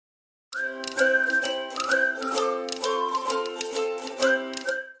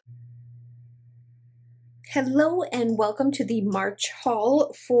Hello and welcome to the March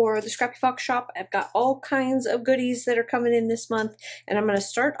haul for the Scrappy Fox shop. I've got all kinds of goodies that are coming in this month, and I'm going to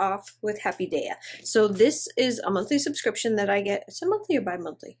start off with Happy Day. So this is a monthly subscription that I get. Is it monthly or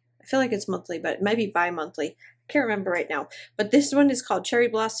bi-monthly? I feel like it's monthly, but it might be bi-monthly. I can't remember right now. But this one is called Cherry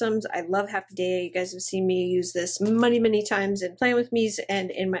Blossoms. I love Happy Day. You guys have seen me use this many times in Playing With Me's and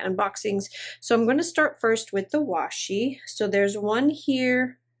in my unboxings. So I'm going to start first with the washi. So there's one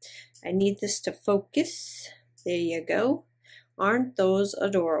here. I need this to focus. There you go. Aren't those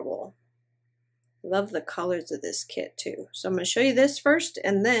adorable? Love the colors of this kit too. So I'm going to show you this first,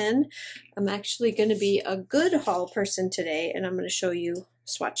 and then I'm actually going to be a good haul person today, and I'm going to show you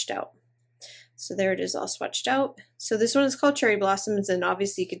swatched out. So there it is, all swatched out. So this one is called Cherry Blossoms, and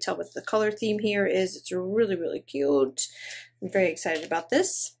obviously you can tell what the color theme here is. It's really cute. I'm very excited about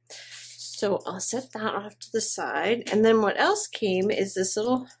this. So I'll set that off to the side. And then what else came is this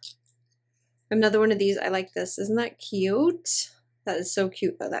little... Another one of these. I like this. Isn't that cute? That is so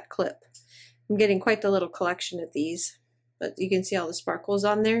cute, though, that clip. I'm getting quite the little collection of these. But you can see all the sparkles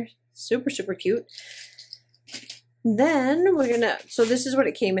on there. Super cute. Then we're gonna, so this is what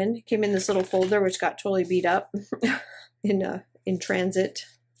it came in. It came in this little folder, which got totally beat up in transit.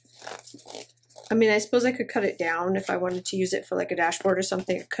 I mean, I suppose I could cut it down if I wanted to use it for like a dashboard or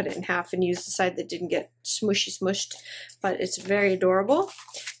something. I'd cut it in half and use the side that didn't get smushed. But it's very adorable.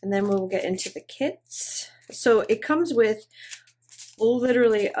 And then we'll get into the kits. So it comes with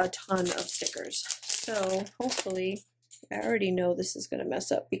literally a ton of stickers. So hopefully, I already know this is going to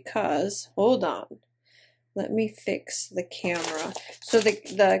mess up because, hold on. Let me fix the camera. So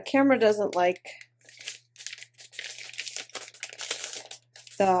the camera doesn't like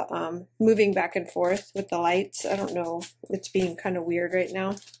the moving back and forth with the lights. I don't know. It's being kind of weird right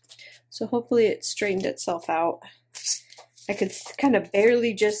now. So hopefully it straightened itself out. I could kind of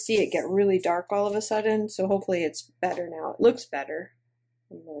barely just see it get really dark all of a sudden. So hopefully it's better now. It looks better.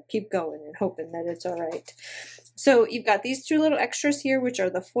 I'm going to keep going and hoping that it's all right. So you've got these two little extras here, which are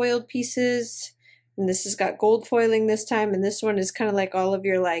the foiled pieces. And this has got gold foiling this time, and this one is kind of like all of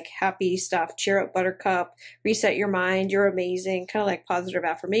your like happy stuff. Cheer up, Buttercup, reset your mind, you're amazing, kind of like positive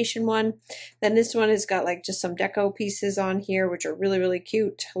affirmation one. Then this one has got like just some deco pieces on here, which are really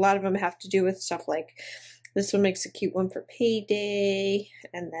cute. A lot of them have to do with stuff like, this one makes a cute one for payday,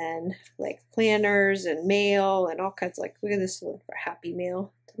 and then like planners and mail and all kinds of, like, look at this one for happy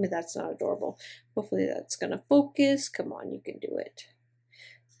mail. Tell me that's not adorable. Hopefully that's gonna focus. Come on, you can do it.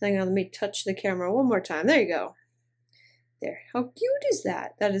 Hang on, let me touch the camera one more time. There you go. There. How cute is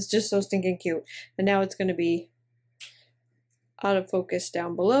that? That is just so stinking cute. And now it's going to be out of focus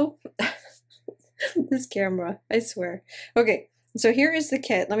down below. This camera, I swear. Okay, so here is the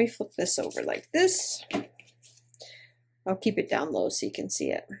kit. Let me flip this over like this. I'll keep it down low so you can see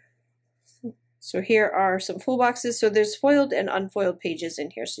it. So here are some full boxes. So there's foiled and unfoiled pages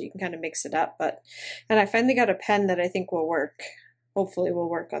in here, so you can kind of mix it up. And I finally got a pen that I think will work. Hopefully we'll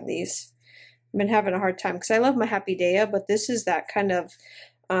work on these. I've been having a hard time because I love my Happy Day, but this is that kind of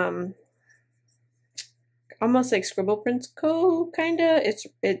almost like Scribble Prince-Co. kinda.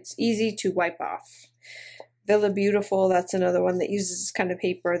 It's easy to wipe off. Villa Beautiful, that's another one that uses this kind of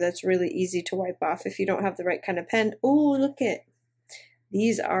paper that's really easy to wipe off if you don't have the right kind of pen. Oh, look at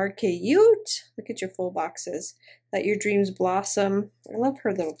these are cute. Look at your full boxes. Let your dreams blossom. I love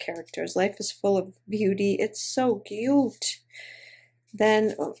her little characters. Life is full of beauty. It's so cute.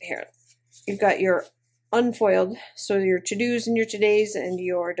 Then, oh, here, you've got your unfoiled, so your to-dos and your todays and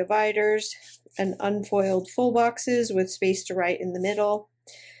your dividers, and unfoiled full boxes with space to write in the middle,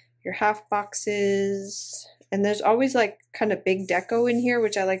 your half boxes, and there's always like kind of big deco in here,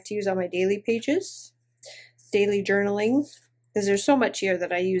 which I like to use on my daily pages, daily journaling, because there's so much here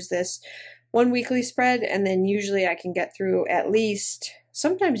that I use this one weekly spread, and then usually I can get through at least,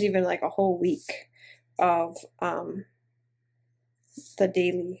 sometimes even like a whole week of the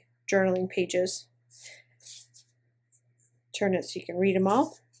daily journaling pages. Turn it so you can read them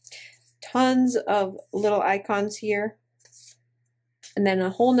all. Tons of little icons here. And then a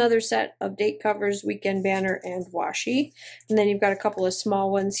whole nother set of date covers, weekend banner, and washi. And then you've got a couple of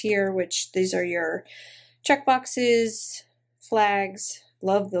small ones here, which these are your check boxes, flags.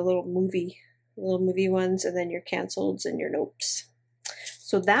 Love the little movie ones, and then your canceleds and your notes.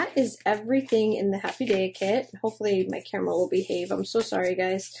 So that is everything in the Happy Day kit. Hopefully my camera will behave. I'm so sorry,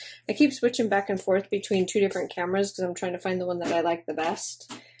 guys. I keep switching back and forth between two different cameras because I'm trying to find the one that I like the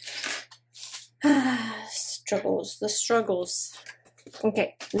best. Struggles, the struggles.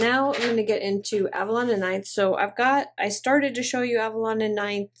 Okay, now I'm going to get into Avalon and Ninth. So I started to show you Avalon and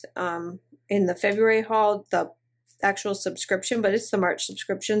Ninth in the February haul. The actual subscription, but it's the March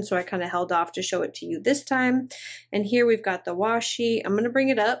subscription, so I kind of held off to show it to you this time. And here we've got the washi. I'm going to bring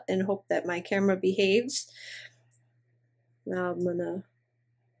it up and hope that my camera behaves. Now I'm going to,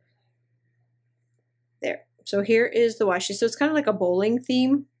 there. So here is the washi. So it's kind of like a bowling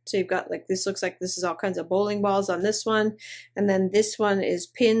theme. So you've got like, this looks like this is all kinds of bowling balls on this one. And then this one is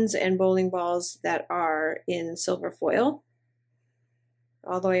pins and bowling balls that are in silver foil.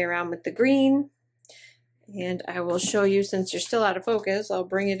 All the way around with the green. And I will show you, since you're still out of focus, I'll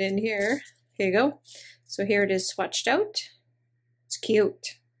bring it in here. Here you go. So here it is swatched out. It's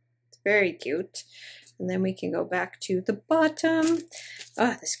cute. It's very cute. And then we can go back to the bottom.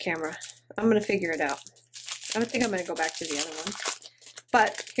 Oh, this camera. I'm going to figure it out. I don't think I'm going to go back to the other one.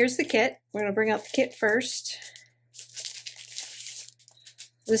 But here's the kit. We're going to bring out the kit first.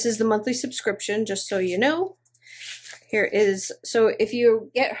 This is the monthly subscription, just so you know. Here is, so if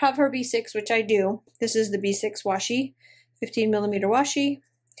you have her B6, which I do, this is the B6 washi, 15 millimeter washi.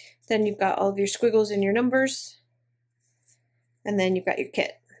 Then you've got all of your squiggles and your numbers. And then you've got your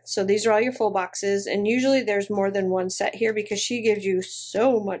kit. So these are all your full boxes, and usually there's more than one set here because she gives you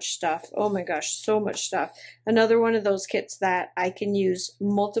so much stuff. Oh my gosh, so much stuff. Another one of those kits that I can use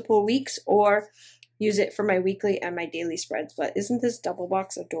multiple weeks or use it for my weekly and my daily spreads. But isn't this double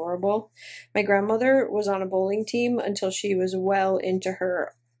box adorable? My grandmother was on a bowling team until she was well into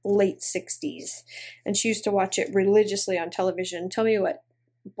her late 60s, and she used to watch it religiously on television. Tell me what,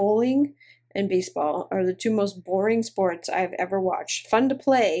 bowling and baseball are the two most boring sports I've ever watched. Fun to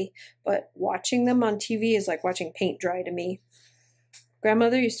play, but watching them on TV is like watching paint dry to me.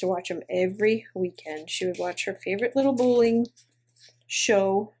 Grandmother used to watch them every weekend. She would watch her favorite little bowling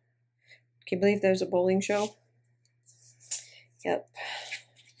show. Can you believe there's a bowling show? Yep.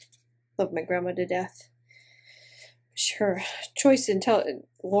 Love my grandma to death. Her choice in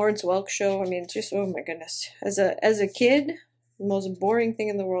Lawrence Welk show. I mean, just, oh my goodness. As a kid, the most boring thing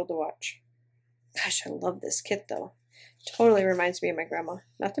in the world to watch. Gosh, I love this kit though. Totally reminds me of my grandma.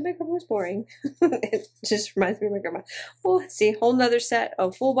 Not that my grandma was boring. It just reminds me of my grandma. Oh, let's see, whole nother set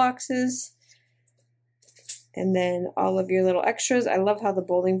of full boxes. And then all of your little extras. I love how the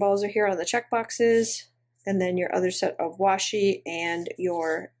bowling balls are here on the check boxes. And then your other set of washi and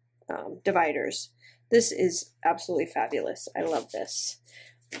your dividers. This is absolutely fabulous. I love this.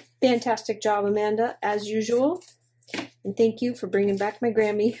 Fantastic job, Amanda, as usual. And thank you for bringing back my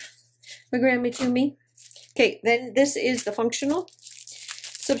Grammy to me. Okay, then this is the functional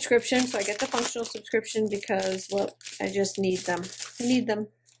subscription. So I get the functional subscription because, look, I just need them. I need them.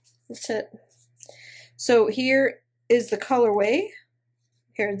 That's it. So here is the colorway.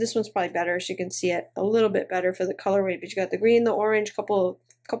 Here, this one's probably better, so you can see it a little bit better for the colorway. But you got the green, the orange, couple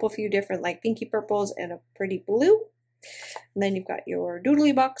few different like pinky purples, and a pretty blue. And then you've got your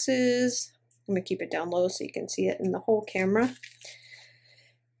doodly boxes. I'm gonna keep it down low so you can see it in the whole camera.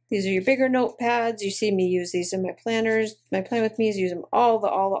 These are your bigger notepads. You see me use these in my planners. My plan with me is use them all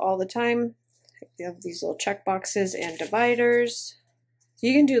the time. You have these little check boxes and dividers. So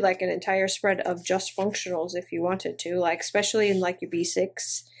you can do like an entire spread of just functionals if you wanted to, like especially in like your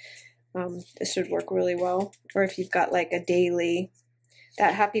B6. This would work really well. Or if you've got like a daily,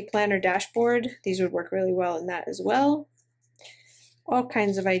 that happy planner dashboard, these would work really well in that as well. All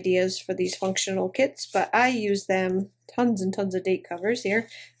kinds of ideas for these functional kits, but I use them, tons and tons of date covers here.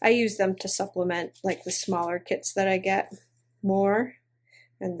 I use them to supplement like the smaller kits that I get more,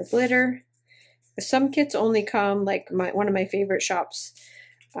 and the glitter. Some kits only come, like one of my favorite shops,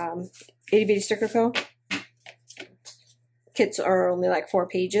 Itty Bitty Sticker Co. Kits are only like 4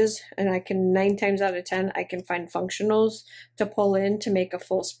 pages, and I can 9 times out of 10 I can find functionals to pull in to make a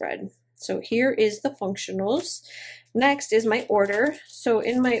full spread. So here is the functionals. Next is my order. So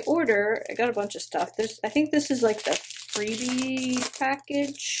in my order, I got a bunch of stuff. I think this is like the freebie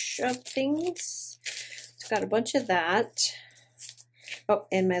package of things. It's got a bunch of that. Oh,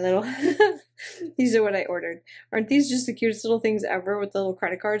 and my little, these are what I ordered. Aren't these just the cutest little things ever with the little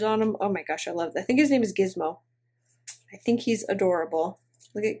credit cards on them? Oh my gosh, I love that. I think his name is Gizmo. I think he's adorable.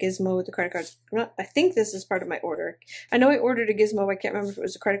 Look at Gizmo with the credit cards. I think this is part of my order. I know I ordered a Gizmo. I can't remember if it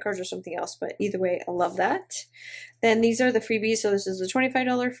was a credit card or something else, but either way, I love that. Then these are the freebies. So this is a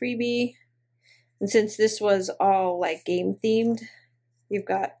 $25 freebie. And since this was all like game themed, you've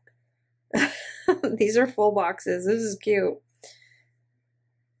got, these are full boxes. This is cute.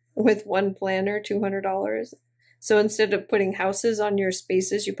 With one planner, $200. So instead of putting houses on your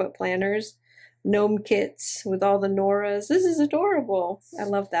spaces, you put planners. Gnome kits with all the Noras. This is adorable. I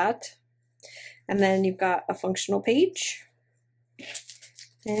love that. And then you've got a functional page.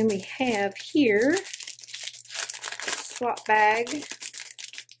 And we have here a swap bag.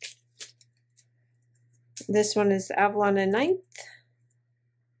 This one is Avalon and Ninth.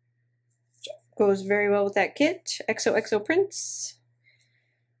 Goes very well with that kit. XOXO Prince.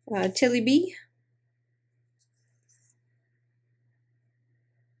 Tilly B.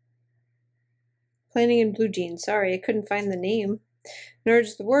 Planning in Blue Jeans. Sorry, I couldn't find the name.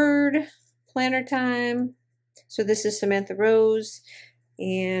 Nerds the Word. Planner Time. So this is Samantha Rose.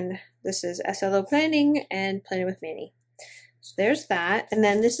 And this is SLO Planning and Planning with Manny. So there's that. And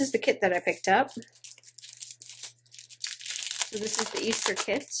then this is the kit that I picked up. So this is the Easter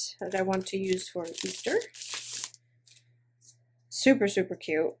kit that I want to use for Easter. Super, super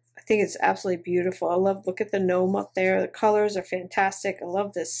cute. I think it's absolutely beautiful. I love, look at the gnome up there. The colors are fantastic. I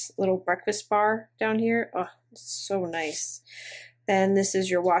love this little breakfast bar down here. Oh, it's so nice. Then this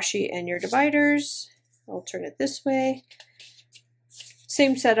is your washi and your dividers. I'll turn it this way.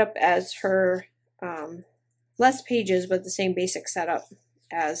 Same setup as her, less pages, but the same basic setup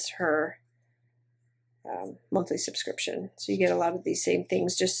as her monthly subscription. So you get a lot of these same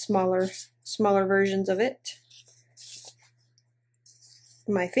things, just smaller versions of it.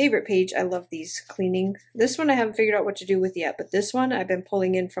 My favorite page, I love these cleaning. This one I haven't figured out what to do with yet, but this one I've been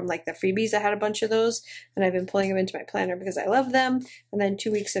pulling in from like the freebies. I had a bunch of those, and I've been pulling them into my planner because I love them. And then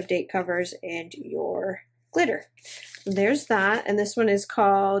 2 weeks of date covers and your glitter. There's that, and this one is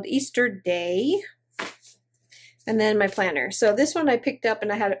called Easter Day. And then my planner. So this one I picked up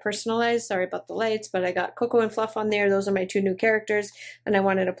and I had it personalized. Sorry about the lights, but I got Coco and Fluff on there. Those are my 2 new characters, and I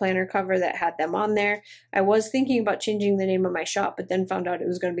wanted a planner cover that had them on there. I was thinking about changing the name of my shop, but then found out it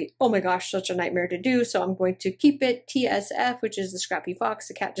was going to be, oh my gosh, such a nightmare to do. So I'm going to keep it TSF, which is the Scrappy Fox.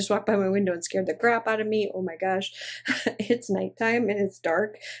 The cat just walked by my window and scared the crap out of me. Oh my gosh. It's nighttime and it's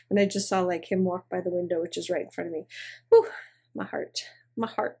dark, and I just saw like him walk by the window, which is right in front of me. Whew, my heart, my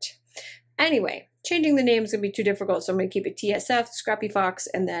heart. Anyway, changing the name is going to be too difficult, so I'm going to keep it TSF, Scrappy Fox,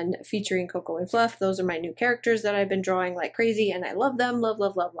 and then featuring Coco and Fluff. Those are my new characters that I've been drawing like crazy, and I love them, love,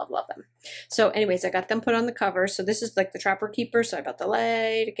 love, love, love, love them. So anyways, I got them put on the cover. So this is like the Trapper Keeper, so I got the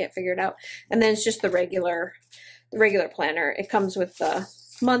light, I can't figure it out. And then it's just the regular planner. It comes with the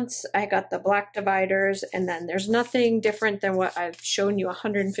months. I got the black dividers, and then there's nothing different than what I've shown you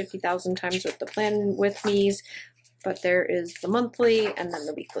 150,000 times with the Plan With Me's. But there is the monthly and then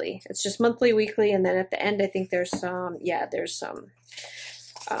the weekly. It's just monthly, weekly, and then at the end I think there's some, yeah, there's some,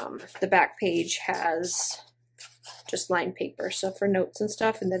 the back page has just lined paper, so for notes and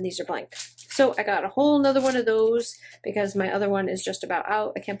stuff, and then these are blank. So I got a whole nother one of those because my other one is just about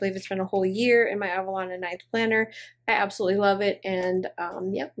out. I can't believe it's been a whole year in my Avalon and Ninth planner. I absolutely love it, and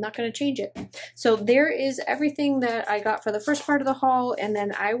yep, not going to change it. So there is everything that I got for the first part of the haul, and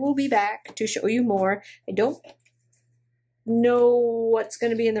then I will be back to show you more. I don't know what's going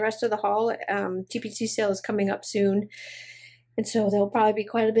to be in the rest of the haul. TPC sale is coming up soon, and so there'll probably be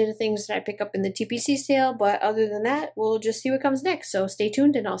quite a bit of things that I pick up in the TPC sale, but other than that, we'll just see what comes next. So stay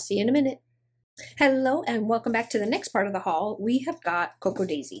tuned and I'll see you in a minute. Hello and welcome back to the next part of the haul. We have got Coco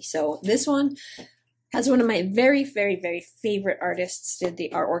Daisy. So this one has one of my very, very, very favorite artists did the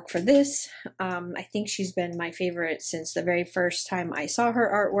artwork for this. I think she's been my favorite since the very first time I saw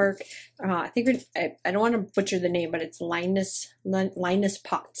her artwork. I think I don't want to butcher the name, but it's Linus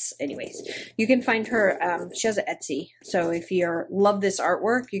Potts. Anyways, you can find her. She has an Etsy, so if you love this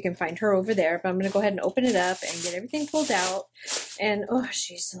artwork, you can find her over there. But I'm going to go ahead and open it up and get everything pulled out. And oh,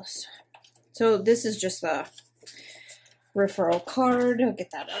 Jesus. So this is just the referral card. I'll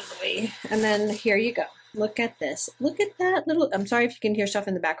get that out of the way. And then here you go. Look at this. Look at that little, I'm sorry if you can hear stuff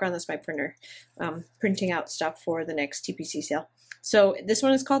in the background. That's my printer printing out stuff for the next TPC sale. So this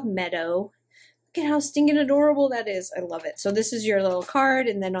one is called Meadow. Look at how stinking adorable that is. I love it. So this is your little card,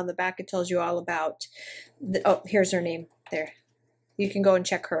 and then on the back it tells you all about, oh, here's her name there. You can go and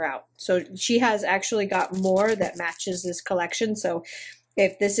check her out. So she has actually got more that matches this collection. So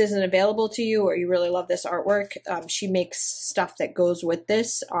if this isn't available to you or you really love this artwork, she makes stuff that goes with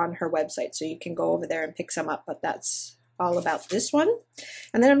this on her website. So you can go over there and pick some up, but that's all about this one.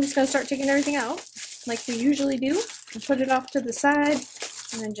 And then I'm just going to start taking everything out like we usually do and put it off to the side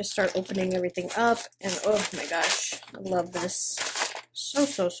and then just start opening everything up. And oh my gosh, I love this so,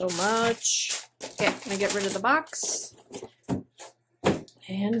 so, so much. Okay, I'm going to get rid of the box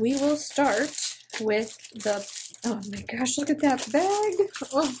and we will start with the, oh my gosh, look at that bag.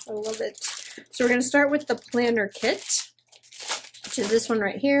 Oh, I love it. So we're going to start with the planner kit, which is this one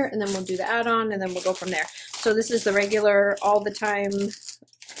right here, and then we'll do the add-on, and then we'll go from there. So this is the regular, all the time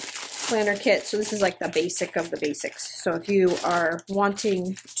planner kit. So this is like the basic of the basics. So if you are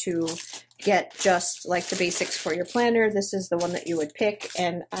wanting to get just like the basics for your planner, this is the one that you would pick.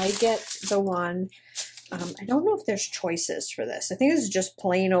 And I get the one, I don't know if there's choices for this. I think this is just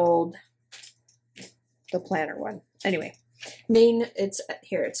plain old the planner one. Anyway, Maine, it's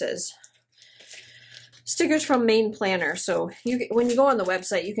here, it says stickers from Maine Planner. So when you go on the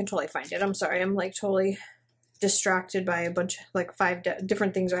website, you can totally find it. I'm sorry, I'm like totally distracted by a bunch, like 5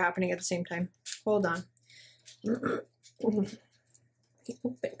 different things are happening at the same time. Hold on.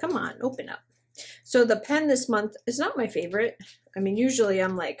 Come on, open up. So the pen this month is not my favorite. I mean, usually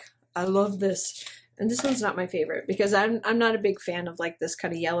I'm like, I love this. And this one's not my favorite because I'm not a big fan of like this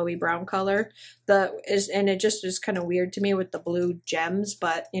kind of yellowy brown color. And it just is kind of weird to me with the blue gems,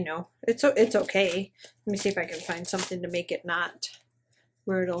 but you know, it's okay. Let me see if I can find something to make it not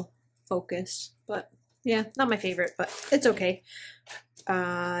where it'll focus. But yeah, not my favorite, but it's okay.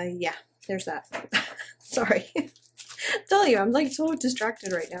 Yeah, there's that. Sorry. I'm telling you, I'm like so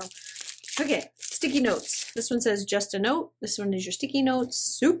distracted right now. Okay, sticky notes. This one says just a note. This one is your sticky notes.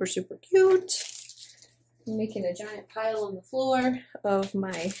 Super, super cute. I'm making a giant pile on the floor of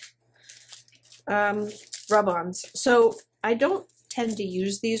my rub-ons. So I don't tend to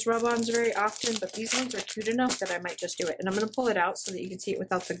use these rub-ons very often, but these ones are cute enough that I might just do it. And I'm going to pull it out so that you can see it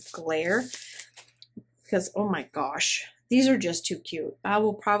without the glare. Because, oh my gosh, these are just too cute. I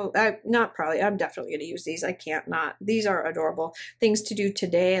will probably, I'm definitely going to use these. I can't not. These are adorable. Things to do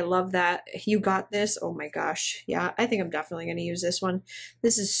today. I love that. You got this. Oh my gosh. Yeah, I think I'm definitely going to use this one.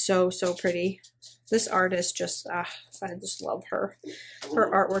 This is so, so pretty. This artist just, I just love her.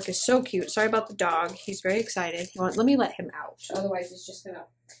 Her artwork is so cute. Sorry about the dog. He's very excited. Let me let him out. Otherwise, he's just going to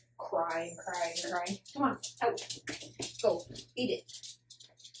cry and cry and cry. Come on, out. Go, eat it.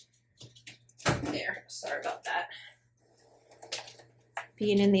 There, sorry about that.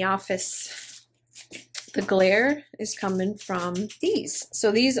 Being in the office. The glare is coming from these.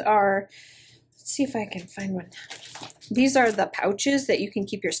 So these are, let's see if I can find one. These are the pouches that you can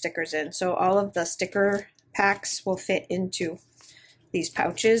keep your stickers in. So all of the sticker packs will fit into these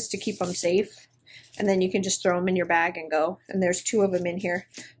pouches to keep them safe. And then you can just throw them in your bag and go. And there's 2 of them in here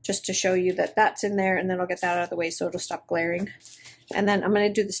just to show you that that's in there. And then I'll get that out of the way so it'll stop glaring. And then I'm going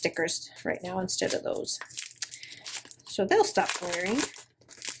to do the stickers right now instead of those. So they'll stop glaring.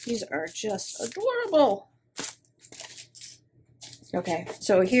 These are just adorable. Okay,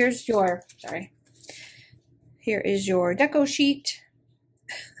 so here's your, here is your deco sheet.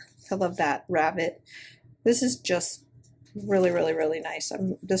 I love that rabbit. This is just really, really, really nice.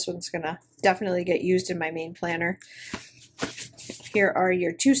 This one's going to definitely get used in my main planner. Here are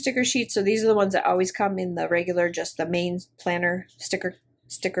your 2 sticker sheets. So these are the ones that always come in the regular, just the main planner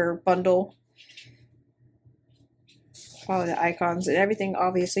sticker bundle. All the icons and everything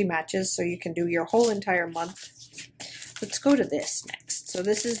obviously matches, so you can do your whole entire month. Let's go to this next. So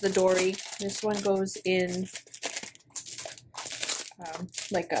this is the Dory. This one goes in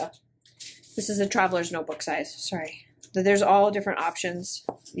this is a traveler's notebook size. Sorry. There's all different options.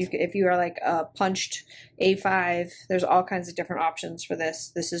 If you are like a punched A5, there's all kinds of different options for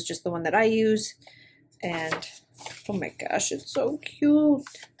this. This is just the one that I use. And oh my gosh, it's so cute.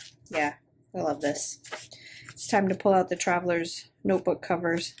 Yeah, I love this. It's time to pull out the traveler's notebook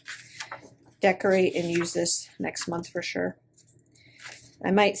covers. Decorate and use this next month for sure.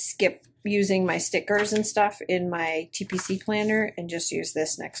 I might skip using my stickers and stuff in my TPC planner and just use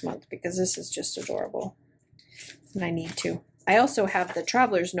this next month because this is just adorable. And I need to. I also have the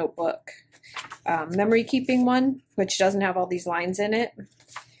traveler's notebook memory keeping one, which doesn't have all these lines in it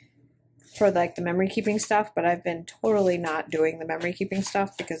for like the memory keeping stuff, but I've been totally not doing the memory keeping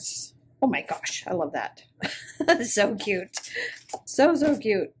stuff because, oh my gosh, I love that. So cute. So, so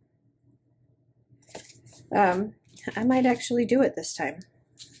cute. I might actually do it this time.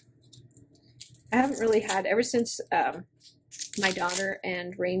 I haven't really had, ever since my daughter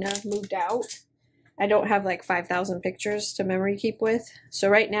and Raina moved out, I don't have like 5,000 pictures to memory keep with. So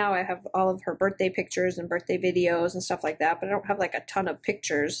right now I have all of her birthday pictures and birthday videos and stuff like that, but I don't have like a ton of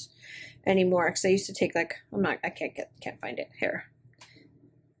pictures anymore because I used to take like, I can't find it. Here.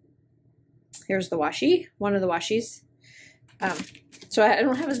 Here's the washi, one of the washies. So I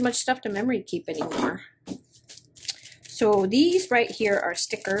don't have as much stuff to memory keep anymore. So these right here are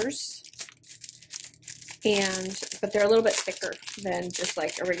stickers. But they're a little bit thicker than just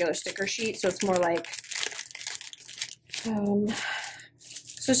like a regular sticker sheet. So it's more like, so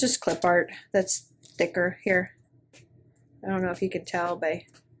it's just clip art that's thicker here. I don't know if you can tell by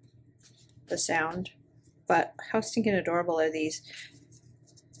the sound, but how stinking adorable are these?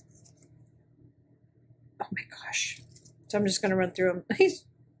 Oh my gosh. So I'm just going to run through them. He's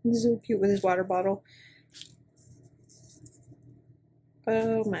so cute with his water bottle.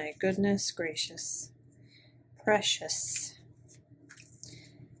 Oh my goodness gracious. Precious.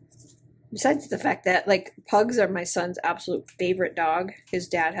 Besides the fact that, like, pugs are my son's absolute favorite dog. His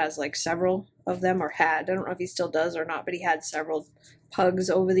dad has, like, several of them, or had. I don't know if he still does or not, but he had several pugs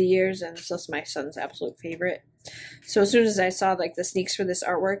over the years, and it's just my son's absolute favorite. So as soon as I saw, like, the sneaks for this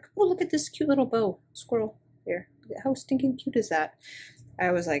artwork, oh, look at this cute little bow squirrel here. How stinking cute is that?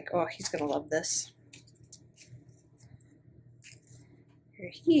 I was like, oh, he's going to love this.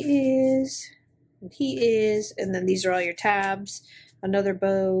 Here he is, and he is, and then these are all your tabs. Another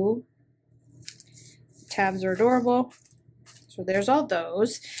bow. Tabs are adorable. So there's all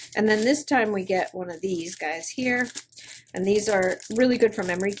those. And then this time we get one of these guys here. And these are really good for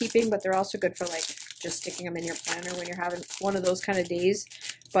memory keeping, but they're also good for like just sticking them in your planner when you're having one of those kind of days.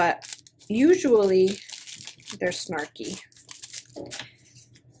 But usually they're snarky.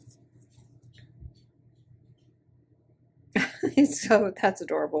 So that's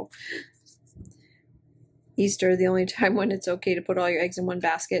adorable. Easter, the only time when it's okay to put all your eggs in one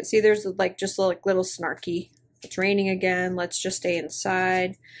basket. See, there's like just like little snarky. It's raining again. Let's just stay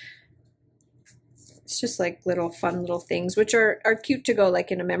inside. It's just like little fun little things, which are cute to go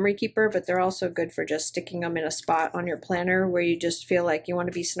like in a memory keeper, but they're also good for just sticking them in a spot on your planner where you just feel like you want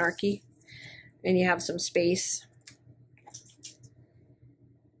to be snarky and you have some space.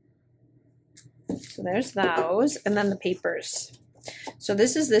 So there's those, and then the papers. So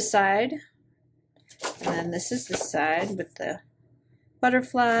this is this side. And then this is the side with the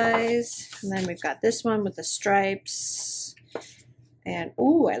butterflies. And then we've got this one with the stripes. And,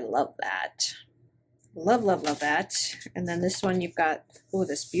 ooh, I love that. Love, love, love that. And then this one you've got, ooh,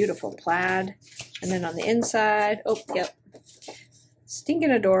 this beautiful plaid. And then on the inside, oh, yep.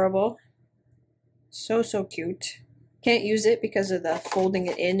 Stinking adorable. So, so cute. Can't use it because of the folding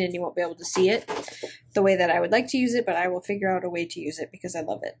it in and you won't be able to see it the way that I would like to use it, but I will figure out a way to use it because I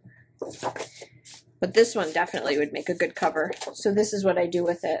love it. But this one definitely would make a good cover. So this is what I do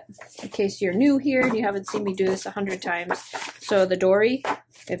with it. In case you're new here and you haven't seen me do this 100 times. So the dory,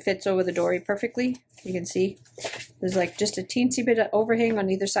 it fits over the dory perfectly. You can see there's like just a teensy bit of overhang on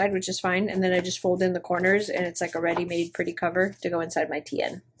either side, which is fine. And then I just fold in the corners and it's like a ready-made pretty cover to go inside my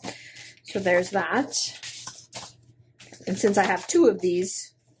TN. So there's that. And since I have two of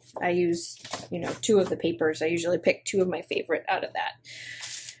these, I use, you know, two of the papers. I usually pick two of my favorite out of that.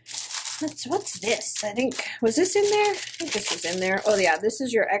 What's this? I think, was this in there? I think this was in there. Oh yeah, this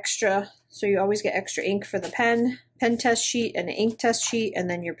is your extra. So you always get extra ink for the pen test sheet and an ink test sheet, and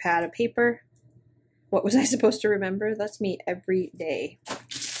then your pad of paper. What was I supposed to remember? That's me every day.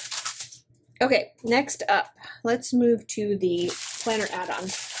 Okay, next up, let's move to the planner add-on.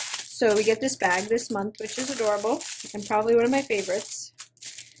 So we get this bag this month, which is adorable and probably one of my favorites.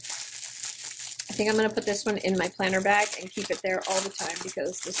 I think I'm going to put this one in my planner bag and keep it there all the time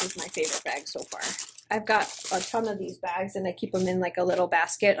because this is my favorite bag so far. I've got a ton of these bags and I keep them in like a little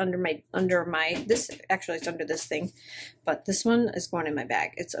basket under my, this actually it's under this thing, but this one is going in my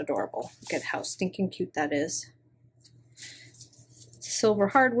bag. It's adorable. Look at how stinking cute that is. It's silver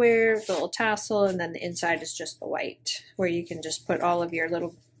hardware, the little tassel, and then the inside is just the white where you can just put all of your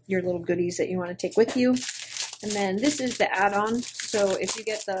little goodies that you want to take with you. And then this is the add-on. So if you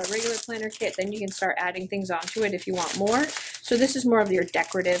get the regular planner kit, then you can start adding things onto it if you want more. So this is more of your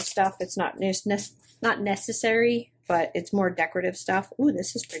decorative stuff. It's not necessary, but it's more decorative stuff. Ooh,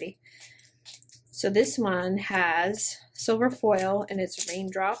 this is pretty. So this one has silver foil and it's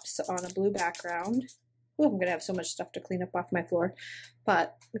raindrops on a blue background. Oh, I'm gonna have so much stuff to clean up off my floor.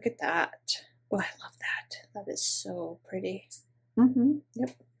 But look at that. Oh, I love that. That is so pretty.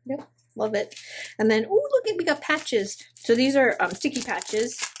 Yep. Love it. And then, oh, look at, we got patches. So these are sticky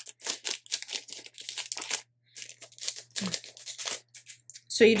patches.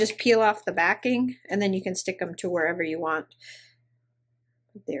 So you just peel off the backing and then you can stick them to wherever you want.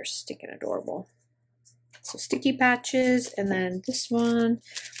 They're sticking adorable. So sticky patches, and then this one.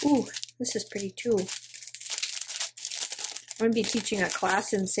 Ooh, this is pretty too. I'm going to be teaching a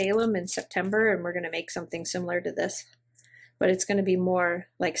class in Salem in September, and we're going to make something similar to this. But it's going to be more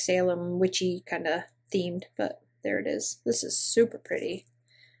like Salem witchy kind of themed, but there it is. This is super pretty.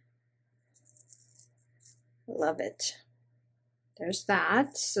 Love it. There's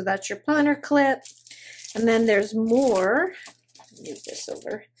that. So that's your planner clip. And then there's more. Move this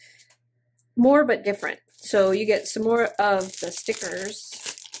over. More but different. So you get some more of the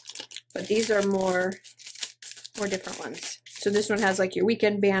stickers, but these are more different ones. So this one has like your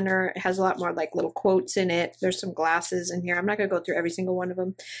weekend banner. It has a lot more like little quotes in it. There's some glasses in here. I'm not going to go through every single one of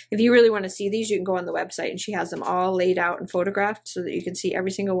them. If you really want to see these, you can go on the website and she has them all laid out and photographed so that you can see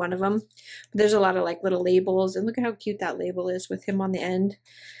every single one of them. But there's a lot of like little labels, and look at how cute that label is with him on the end.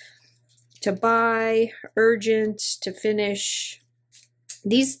 To buy, urgent, to finish.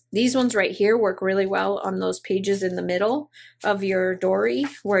 These ones right here work really well on those pages in the middle of your dory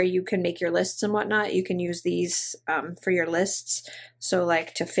where you can make your lists and whatnot. You can use these for your lists. So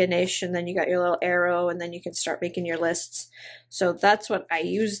like to finish, and then you got your little arrow, and then you can start making your lists. So that's what I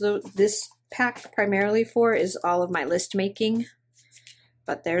use this pack primarily for, is all of my list making.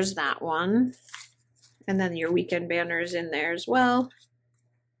 But there's that one. And then your weekend banners in there as well.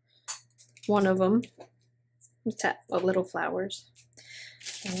 One of them. What's that? Oh, little flowers.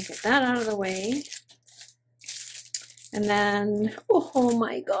 And we'll get that out of the way. And then, oh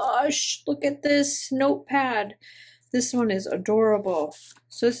my gosh, look at this notepad. This one is adorable.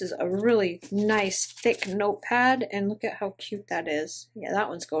 So this is a really nice thick notepad, and look at how cute that is. Yeah, that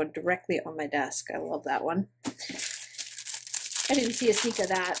one's going directly on my desk. I love that one. I didn't see a sneak of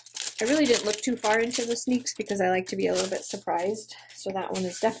that. I really didn't look too far into the sneaks because I like to be a little bit surprised. So that one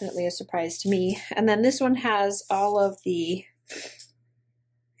is definitely a surprise to me. And then this one has all of the,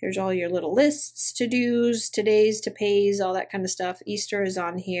 here's all your little lists, to-dos, todays, to-pays, all that kind of stuff. Easter is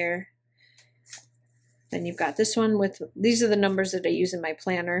on here. Then you've got this one with, these are the numbers that I use in my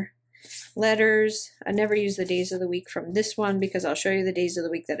planner. Letters, I never use the days of the week from this one because I'll show you the days of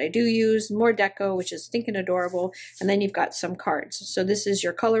the week that I do use. More deco, which is stinking adorable. And then you've got some cards. So this is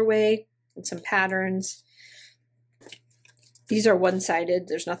your colorway and some patterns. These are one-sided.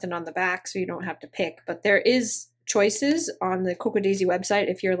 There's nothing on the back, so you don't have to pick. But there is choices on the Cocoa Daisy website.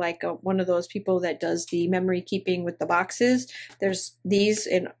 If you're like one of those people that does the memory keeping with the boxes, there's these,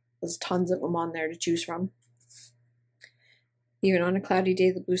 and there's tons of them on there to choose from. Even on a cloudy day,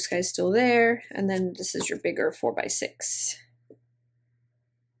 the blue sky's still there. And then this is your bigger 4x6.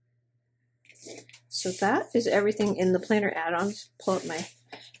 So that is everything in the planner add-ons. Pull up my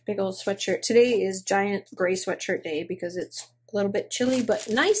big old sweatshirt. Today is giant gray sweatshirt day because it's a little bit chilly, but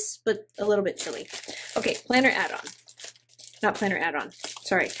nice, but a little bit chilly. Okay, planner add-on. Not planner add-on.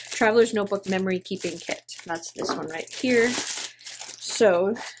 Sorry. Traveler's Notebook Memory Keeping Kit. That's this one right here.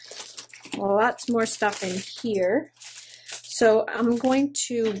 So, lots more stuff in here. So I'm going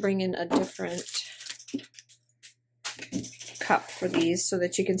to bring in a different cup for these so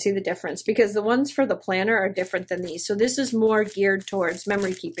that you can see the difference, because the ones for the planner are different than these. So this is more geared towards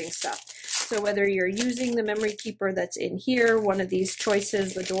memory keeping stuff. So whether you're using the memory keeper that's in here, one of these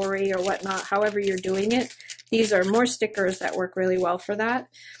choices, the dory or whatnot, however you're doing it, these are more stickers that work really well for that.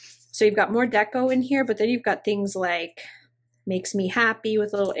 So you've got more deco in here, but then you've got things like makes me happy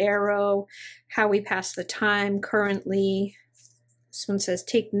with a little arrow, how we pass the time currently. This one says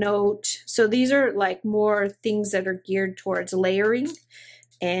take note. So these are like more things that are geared towards layering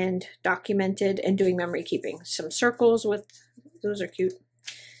and documented and doing memory keeping. Some circles with, those are cute.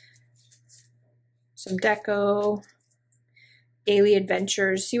 Some deco, daily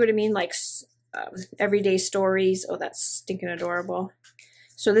adventures. See what I mean? Like everyday stories. Oh, that's stinking adorable.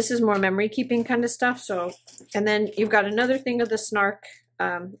 So this is more memory keeping kind of stuff. So, and then you've got another thing of the snark.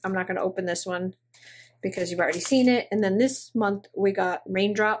 I'm not going to open this one because you've already seen it. And then this month we got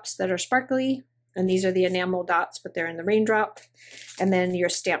raindrops that are sparkly, and these are the enamel dots, but they're in the raindrop. And then your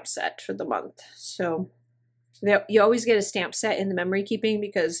stamp set for the month. So you always get a stamp set in the memory keeping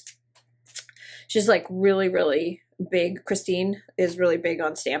because she's like really, really big. Christine is really big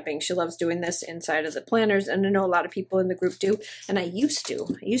on stamping. She loves doing this inside of the planners, and I know a lot of people in the group do, and I used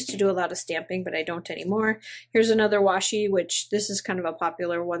to do a lot of stamping, but I don't anymore. Here's another washi, which this is kind of a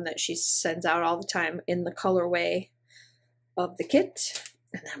popular one that she sends out all the time in the colorway of the kit.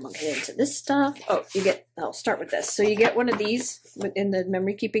 And then we'll get into this stuff. Oh, I'll start with this. So you get one of these in the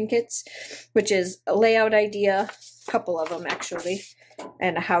memory keeping kits, which is a layout idea, a couple of them actually,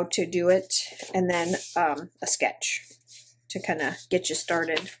 and how to do it, and then a sketch to kind of get you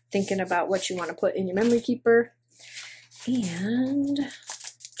started thinking about what you want to put in your memory keeper. And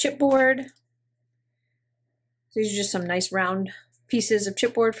chipboard. These are just some nice round pieces of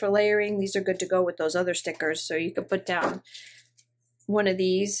chipboard for layering. These are good to go with those other stickers, so you could put down one of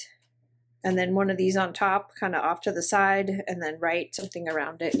these and then one of these on top, kind of off to the side, and then write something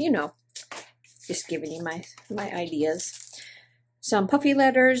around it, you know, just giving you my ideas. Some puffy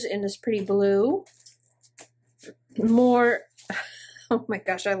letters in this pretty blue. More, oh my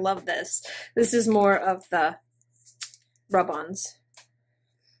gosh, I love this. This is more of the rub-ons,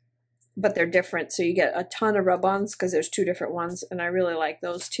 but they're different. So you get a ton of rub-ons because there's two different ones, and I really like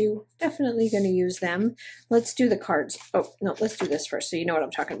those two. Definitely going to use them. Let's do the cards. Oh, no, let's do this first so you know what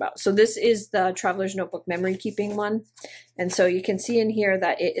I'm talking about. So this is the Traveler's Notebook Memory Keeping one. And so you can see in here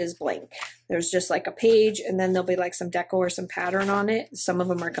that it is blank. There's just like a page, and then there'll be like some deco or some pattern on it. Some of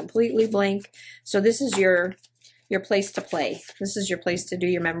them are completely blank. So this is your place to play. This is your place to do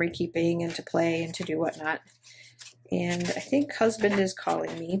your memory keeping and to play and to do whatnot. And I think husband is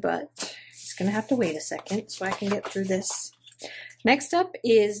calling me, but he's going to have to wait a second so I can get through this. Next up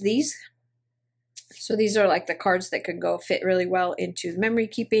is these. So these are like the cards that could go fit really well into the memory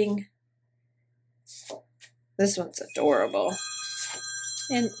keeping. This one's adorable.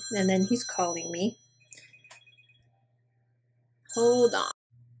 And then he's calling me. Hold on.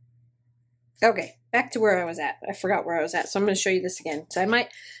 Okay, back to where I was at. I forgot where I was at, so I'm going to show you this again. So I might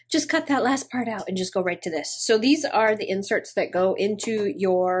just cut that last part out and just go right to this. So these are the inserts that go into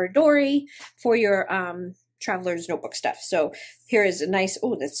your dory for your traveler's notebook stuff. So here is a nice,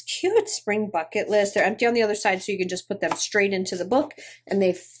 oh, that's cute, spring bucket list. They're empty on the other side, so you can just put them straight into the book, and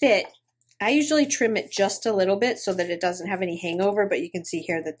they fit. I usually trim it just a little bit so that it doesn't have any hangover, but you can see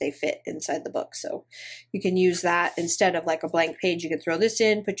here that they fit inside the book. So you can use that instead of like a blank page. You can throw this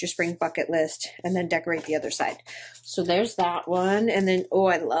in, put your spring bucket list, and then decorate the other side. So there's that one. And then, oh,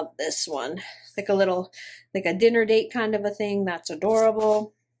 I love this one. Like a little, like a dinner date kind of a thing. That's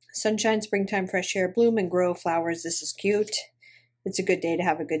adorable. Sunshine, springtime, fresh air, bloom and grow flowers. This is cute. It's a good day to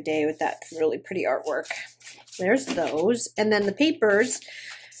have a good day with that really pretty artwork. There's those. And then the papers.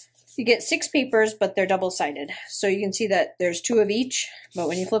 You get 6 papers, but they're double-sided. So you can see that there's 2 of each, but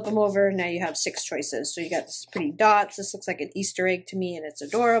when you flip them over, now you have 6 choices. So you got this pretty dots. This looks like an Easter egg to me, and it's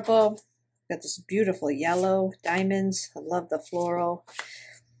adorable. Got this beautiful yellow diamonds. I love the floral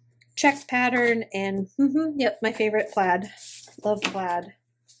check pattern, and yep, my favorite, plaid. Love plaid.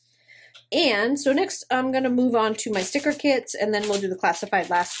 And so next I'm going to move on to my sticker kits, and then we'll do the classified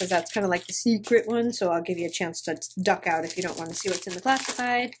last because that's kind of like the secret one. So I'll give you a chance to duck out if you don't want to see what's in the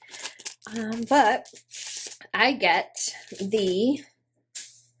classified. But I get the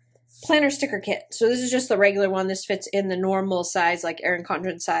planner sticker kit. So this is just the regular one. This fits in the normal size, like Erin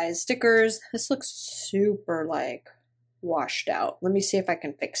Condren size stickers. This looks super like washed out. Let me see if I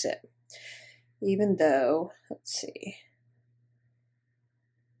can fix it. Even though, let's see.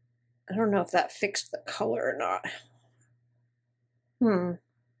 I don't know if that fixed the color or not.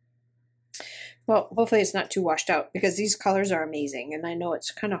 Well, hopefully it's not too washed out because these colors are amazing, and I know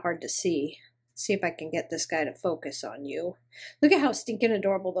it's kind of hard to see. Let's see if I can get this guy to focus on you. Look at how stinking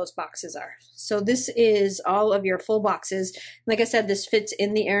adorable those boxes are. So this is all of your full boxes. Like I said, this fits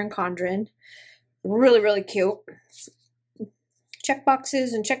in the Erin Condren. Really, really cute. Check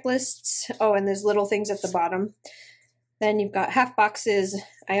boxes and checklists. Oh, and there's little things at the bottom. Then you've got half boxes.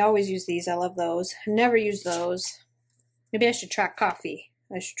 I always use these. I love those. Never use those. Maybe I should track coffee.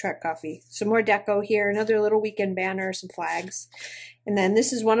 I should track coffee. Some more deco here. Another little weekend banner. Some flags. And then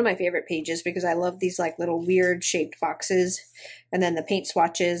this is one of my favorite pages because I love these like little weird shaped boxes. And then the paint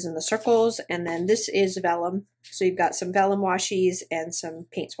swatches and the circles. And then this is vellum. So you've got some vellum washies and some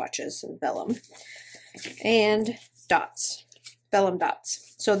paint swatches and vellum. And dots. Vellum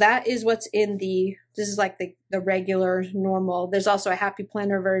dots. So that is what's in the, this is like the regular normal. There's also a Happy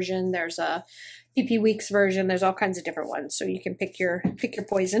Planner version. There's a PP Weeks version. There's all kinds of different ones. So you can pick your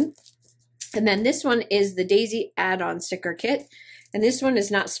poison. And then this one is the Daisy add-on sticker kit. And this one is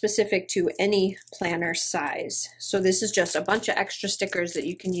not specific to any planner size. So this is just a bunch of extra stickers that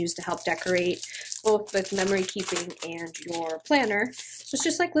you can use to help decorate both with memory keeping and your planner. So it's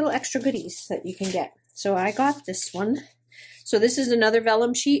just like little extra goodies that you can get. So I got this one. So this is another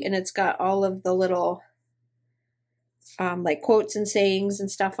vellum sheet, and it's got all of the little like quotes and sayings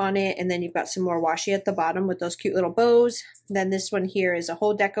and stuff on it. And then you've got some more washi at the bottom with those cute little bows. Then this one here is a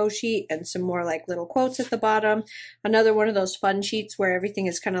whole deco sheet and some more like little quotes at the bottom. Another one of those fun sheets where everything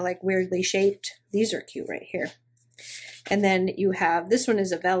is kind of like weirdly shaped. These are cute right here. And then you have, this one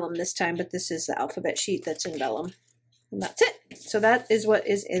is a vellum this time, but this is the alphabet sheet that's in vellum. And that's it. So that is what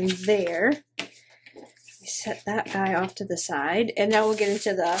is in there. Set that guy off to the side, and now we'll get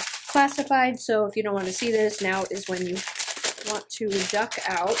into the classified. So if you don't want to see this, now is when you want to duck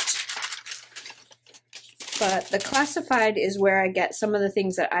out. But the classified is where I get some of the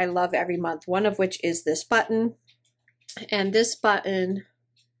things that I love every month, one of which is this button. And this button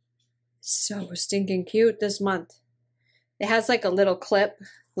is so stinking cute this month. It has like a little clip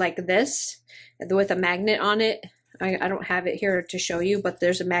like this with a magnet on it. I don't have it here to show you, but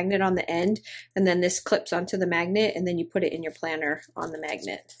there's a magnet on the end, and then this clips onto the magnet, and then you put it in your planner on the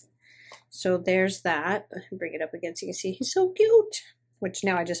magnet. So there's that. Bring it up again so you can see he's so cute, which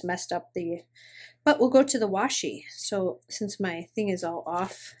now I just messed up the, but we'll go to the washi. So since my thing is all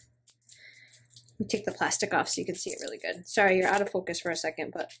off, let me take the plastic off so you can see it really good. Sorry, you're out of focus for a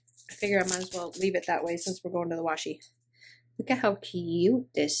second, but I figure I might as well leave it that way since we're going to the washi. Look at how cute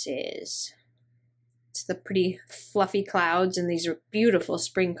this is. It's the pretty fluffy clouds, and these are beautiful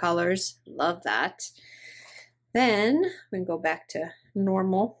spring colors. Love that. Then we can go back to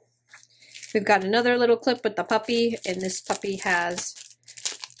normal. We've got another little clip with the puppy, and this puppy has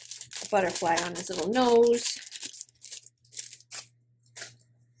a butterfly on his little nose.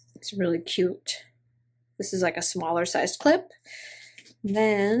 It's really cute. This is like a smaller sized clip.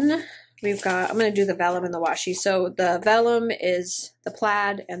 Then we've got, I'm going to do the vellum and the washi. So the vellum is the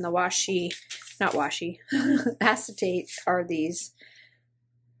plaid, and the washi, not washi, acetate are these.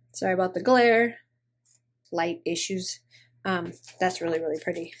 Sorry about the glare, light issues. That's really, really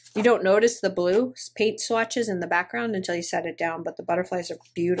pretty. You don't notice the blue paint swatches in the background until you set it down, but the butterflies are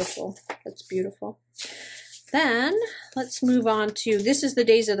beautiful. That's beautiful. Then let's move on to, this is the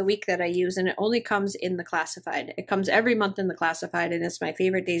days of the week that I use, and it only comes in the classified. It comes every month in the classified, and it's my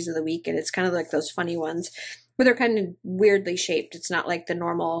favorite days of the week, and it's kind of like those funny ones where they're kind of weirdly shaped. It's not like the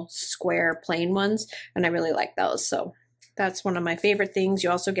normal square plain ones, and I really like those. So that's one of my favorite things.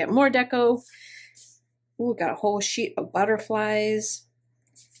 You also get more deco. Ooh, got a whole sheet of butterflies.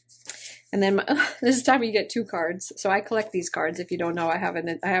 And then this time you get 2 cards. So I collect these cards. If you don't know, I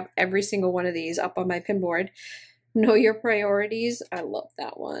have every single one of these up on my pin board. Know Your Priorities. I love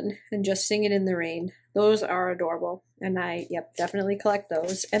that one. And Just Sing It in the Rain. Those are adorable. And I, yep, definitely collect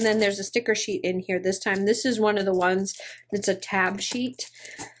those. And then there's a sticker sheet in here this time. This is one of the ones that's a tab sheet.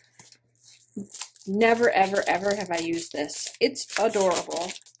 Never, ever, ever have I used this. It's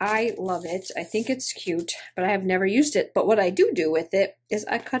adorable. I love it. I think it's cute, but I have never used it. But what I do with it is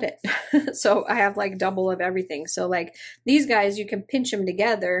I cut it. So I have like double of everything. So like these guys, you can pinch them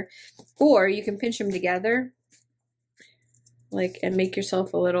together, or you can pinch them together like and make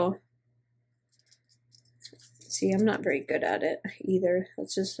yourself a little. See, I'm not very good at it either.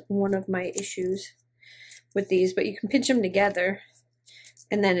 That's just one of my issues with these, but you can pinch them together.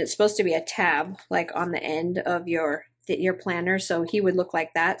 And then it's supposed to be a tab, like on the end of your planner. So he would look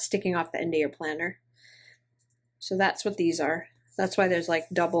like that, sticking off the end of your planner. So that's what these are. That's why there's like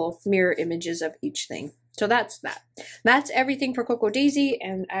double mirror images of each thing. So that's that. That's everything for Cocoa Daisy,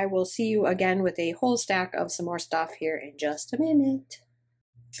 and I will see you again with a whole stack of some more stuff here in just a minute.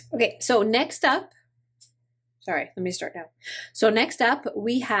 Okay, so next up, sorry, let me start now. So next up,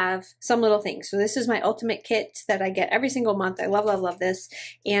 we have some little things. So this is my ultimate kit that I get every single month. I love, love, love this.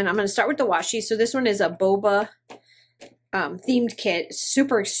 And I'm going to start with the washi. So this one is a boba themed kit.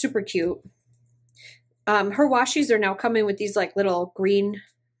 Super, super cute. Her washis are now coming with these like little green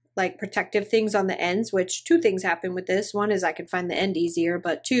like protective things on the ends, which 2 things happen with this. One is I can find the end easier,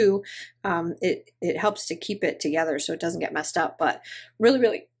 but 2, it helps to keep it together so it doesn't get messed up. But really,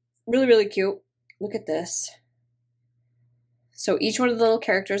 really, really, really cute. Look at this. So each one of the little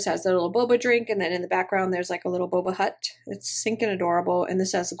characters has their little boba drink, and then in the background there's like a little boba hut. It's sinking adorable, and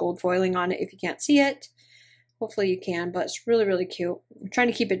this has gold foiling on it if you can't see it. Hopefully you can, but it's really, really cute. I'm trying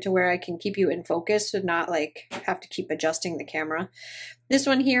to keep it to where I can keep you in focus and not like have to keep adjusting the camera. This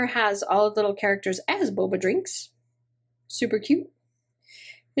one here has all of the little characters as boba drinks. Super cute.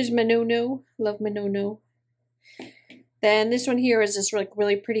 Here's my no-no. Love my no-no. Then this one here is this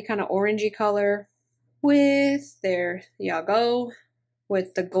really pretty kind of orangey color with, there y'all go,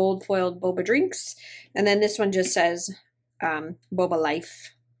 with the gold foiled boba drinks. And then this one just says boba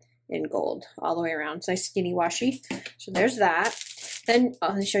life in gold all the way around. It's nice skinny washi. So there's that. Then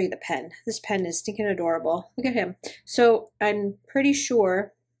let me show you the pen. This pen is stinking adorable. Look at him. So I'm pretty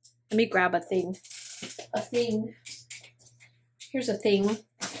sure, let me grab a thing. Here's a thing.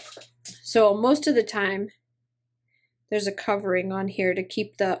 So most of the time there's a covering on here to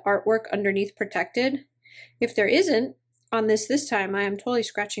keep the artwork underneath protected. If there isn't on this time, I am totally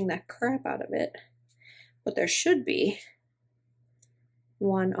scratching the crap out of it. But there should be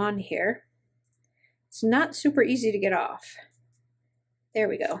one on here. It's not super easy to get off. There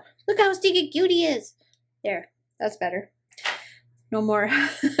we go. Look how stinking cute he is. There, that's better. No more,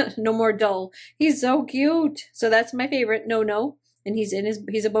 no more dull. He's so cute. So that's my favorite, no. And he's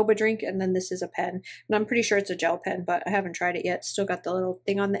a boba drink, and then this is a pen. And I'm pretty sure it's a gel pen, but I haven't tried it yet. Still got the little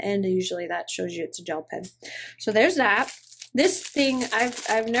thing on the end, and usually that shows you it's a gel pen. So there's that. This thing,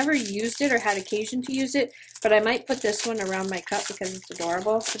 I've never used it or had occasion to use it, but I might put this one around my cup because it's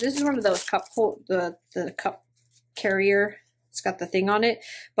adorable. So this is one of those cup the cup carrier. It's got the thing on it.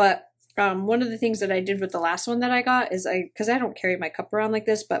 But one of the things that I did with the last one that I got is because I don't carry my cup around like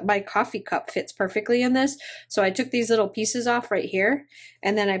this, but my coffee cup fits perfectly in this. So I took these little pieces off right here,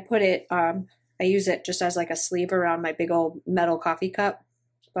 and then I put it, I use it just as like a sleeve around my big old metal coffee cup.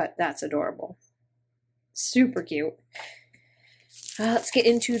 But that's adorable. Super cute. Let's get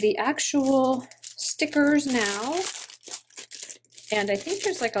into the actual stickers now. And I think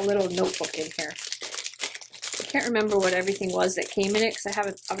there's like a little notebook in here. I can't remember what everything was that came in it because I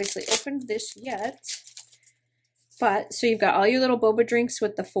haven't obviously opened this yet. But, so you've got all your little boba drinks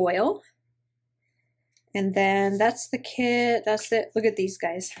with the foil. And then that's the kit. That's it. Look at these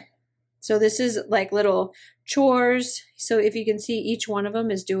guys. So this is like little chores. So if you can see, each one of them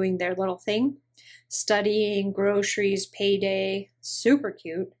is doing their little thing. Studying, groceries, payday, super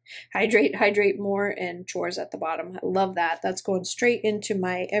cute. Hydrate, hydrate more, and chores at the bottom. I love that. That's going straight into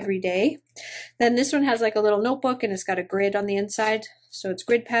my everyday. Then this one has like a little notebook, and it's got a grid on the inside. So it's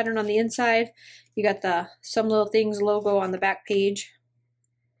grid pattern on the inside. You got the Some Little Things logo on the back page.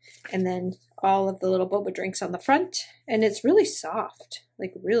 And then all of the little boba drinks on the front. And it's really soft,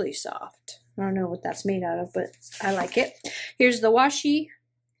 like really soft. I don't know what that's made out of, but I like it. Here's the washi.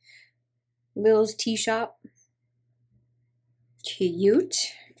 Lil's Tea Shop. Cute.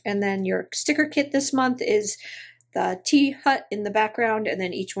 And then your sticker kit this month is the tea hut in the background, and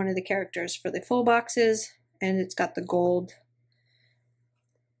then each one of the characters for the full boxes. And it's got the gold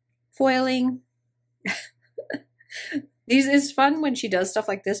foiling. These is fun when she does stuff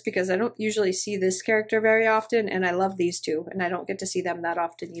like this because I don't usually see this character very often, and I love these two, and I don't get to see them that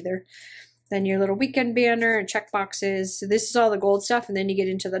often either. Then your little weekend banner and check boxes. So this is all the gold stuff, and then you get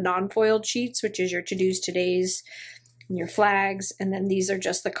into the non-foiled sheets, which is your to-dos, today's, and your flags, and then these are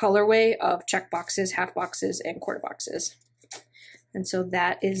just the colorway of check boxes, half boxes, and quarter boxes. And so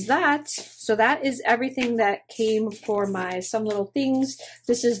that is that. So that is everything that came for my Some Little Things.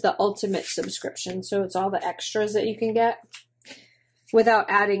 This is the ultimate subscription, so it's all the extras that you can get without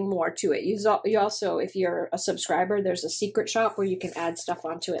adding more to it. You also, if you're a subscriber, there's a secret shop where you can add stuff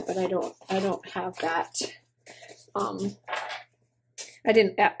onto it, but I don't have that. I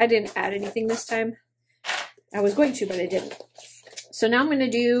didn't add anything this time. I was going to, but I didn't. So now I'm going to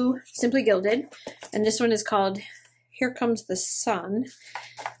do Simply Gilded, and this one is called Here Comes the Sun.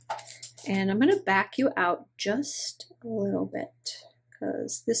 And I'm going to back you out just a little bit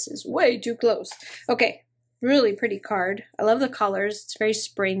because this is way too close. Okay, really pretty card. I love the colors. It's very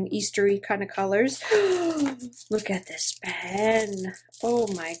spring, Eastery kind of colors. Look at this pen. Oh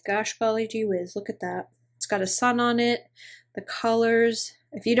my gosh, golly gee whiz. Look at that. It's got a sun on it. The colors.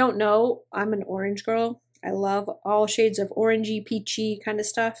 If you don't know, I'm an orange girl. I love all shades of orangey, peachy kind of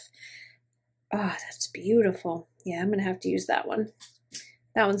stuff. Oh, that's beautiful. Yeah, I'm going to have to use that one.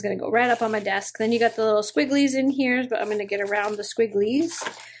 That one's going to go right up on my desk. Then you got the little squigglies in here, but I'm going to get around the squigglies.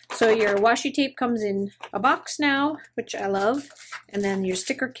 So your washi tape comes in a box now, which I love. And then your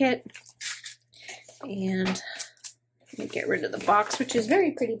sticker kit. And let me get rid of the box, which is a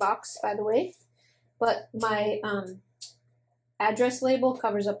very pretty box, by the way. But my address label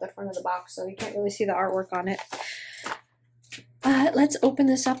covers up the front of the box, so you can't really see the artwork on it. Let's open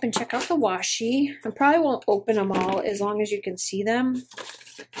this up and check out the washi. I probably won't open them all as long as you can see them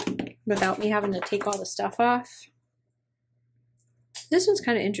without me having to take all the stuff off. This one's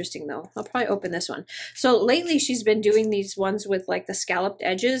kind of interesting though. I'll probably open this one. So lately she's been doing these ones with like the scalloped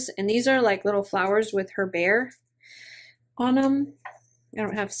edges, and these are like little flowers with her bear on them. I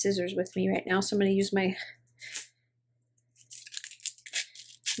don't have scissors with me right now, so I'm going to use my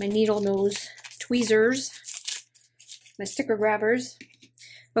needle nose tweezers, my sticker grabbers.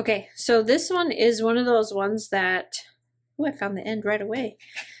 Okay, so this one is one of those ones that, oh, I found the end right away,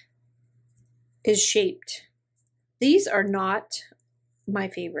 is shaped. These are not my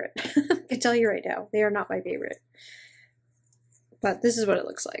favorite. I can tell you right now, they are not my favorite. But this is what it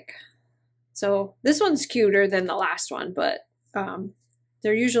looks like. So this one's cuter than the last one, but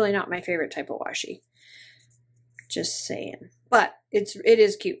they're usually not my favorite type of washi. Just saying. But it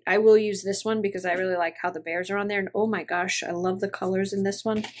is cute. I will use this one because I really like how the bears are on there. And oh my gosh, I love the colors in this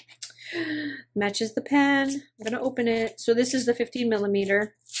one. Matches the pen. I'm going to open it. So this is the 15mm.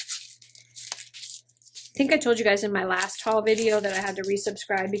 I think I told you guys in my last haul video that I had to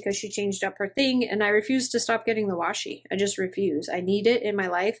resubscribe because she changed up her thing, and I refuse to stop getting the washi. I just refuse. I need it in my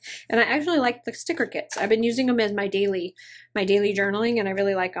life, and I actually like the sticker kits. I've been using them as my daily journaling, and I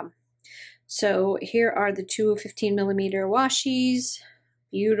really like them. So here are the two 15mm washis.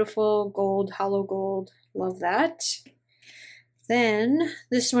 Beautiful gold, hollow gold. Love that. Then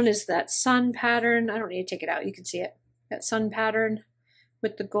this one is that sun pattern. I don't need to take it out. You can see it. That sun pattern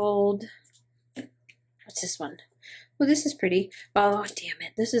with the gold. What's this one? Well, this is pretty. Oh, damn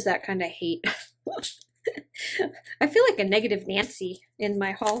it. This is that kind I hate. I feel like a negative Nancy in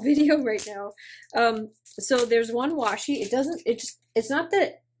my haul video right now. So there's one washi. It's not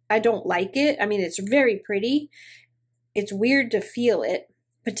that I don't like it. I mean, it's very pretty. It's weird to feel it,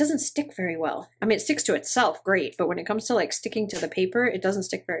 but it doesn't stick very well. I mean, it sticks to itself great, but when it comes to like sticking to the paper, it doesn't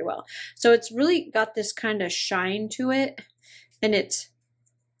stick very well. So it's really got this kind of shine to it, and it's,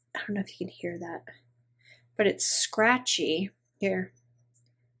 I don't know if you can hear that, but it's scratchy. Here,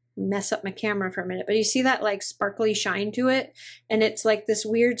 mess up my camera for a minute, but you see that like sparkly shine to it, and it's like this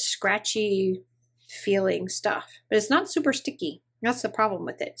weird scratchy feeling stuff, but it's not super sticky. That's the problem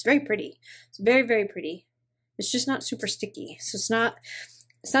with it. It's very pretty. It's very, very pretty. It's just not super sticky. So it's not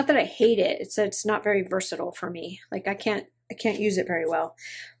that I hate it. It's that it's not very versatile for me. Like I can't use it very well.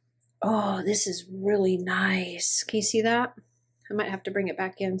 Oh, this is really nice. Can you see that? I might have to bring it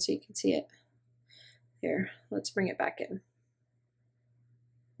back in so you can see it. Here, let's bring it back in.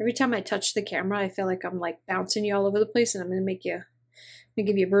 Every time I touch the camera, I feel like I'm like bouncing you all over the place, and I'm gonna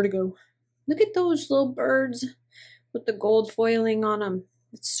give you a vertigo. Look at those little birds with the gold foiling on them.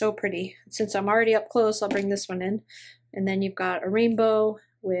 It's so pretty. Since I'm already up close, I'll bring this one in. And then you've got a rainbow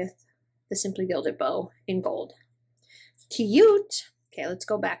with the Simply Gilded bow in gold. Cute. Okay, let's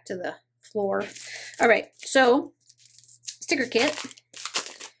go back to the floor. All right, so sticker kit.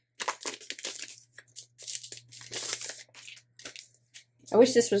 I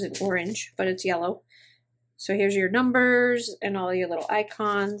wish this was an orange, but it's yellow. So here's your numbers and all your little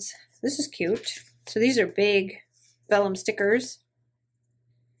icons. This is cute. So these are big vellum stickers.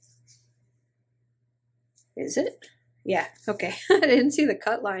 Is it? Yeah, okay. I didn't see the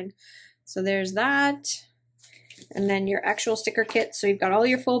cut line. So there's that. And then your actual sticker kit. So you've got all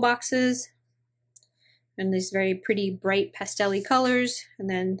your full boxes and these very pretty bright pastel-y colors. And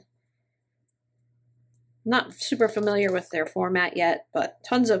then not super familiar with their format yet, but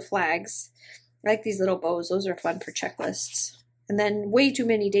tons of flags. I like these little bows. Those are fun for checklists. And then way too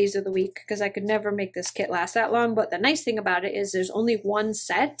many days of the week because I could never make this kit last that long. But the nice thing about it is there's only one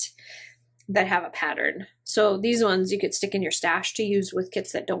set that have a pattern. So these ones you could stick in your stash to use with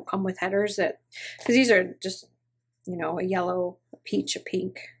kits that don't come with headers, that because these are just, you know, a yellow, a peach, a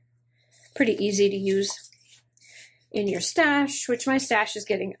pink. Pretty easy to use in your stash, which my stash is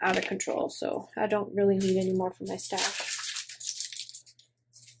getting out of control, so I don't really need any more from my stash.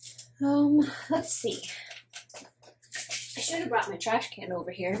 Let's see. I should have brought my trash can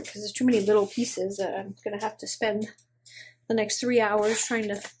over here because there's too many little pieces that I'm gonna have to spend the next 3 hours trying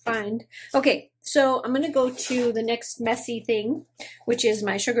to find. Okay, so I'm gonna go to the next messy thing, which is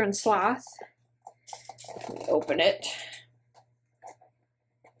my Sugar and Sloth. Let me open it.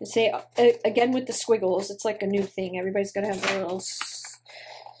 Say again with the squiggles, it's like a new thing. Everybody's got to have their little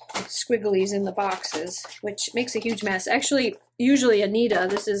squigglies in the boxes, which makes a huge mess. Actually, usually Anita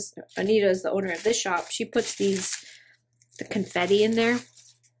is the owner of this shop. She puts the confetti in there,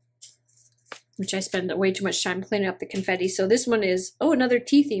 which I spend way too much time cleaning up the confetti. So this one is, oh, another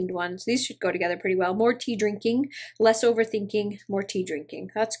tea themed one. So these should go together pretty well. More tea drinking, less overthinking, more tea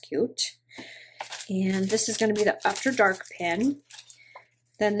drinking. That's cute. And this is going to be the After Dark pin.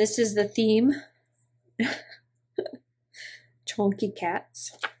 Then this is the theme, Chonky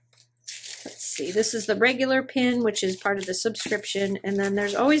Cats. Let's see, this is the regular pin, which is part of the subscription, and then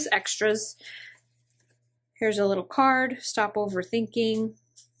there's always extras. Here's a little card, Stop Overthinking,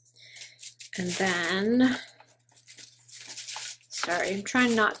 and then, sorry, I'm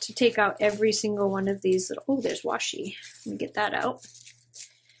trying not to take out every single one of these. Oh, there's washi. Let me get that out.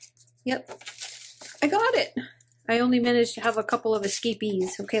 Yep, I got it. I only managed to have a couple of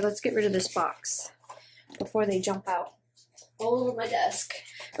escapees. Okay, let's get rid of this box before they jump out all over my desk.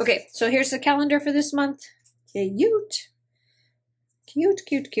 Okay, so here's the calendar for this month. Cute. Cute,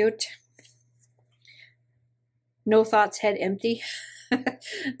 cute, cute. No thoughts, head empty.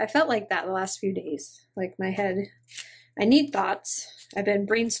 I felt like that the last few days. Like my head, I need thoughts. I've been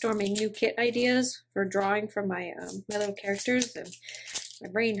brainstorming new kit ideas for drawing for my my little characters, and my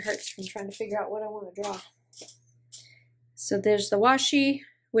brain hurts from trying to figure out what I want to draw. So there's the washi,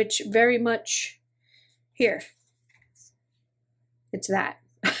 which very much, here, it's that.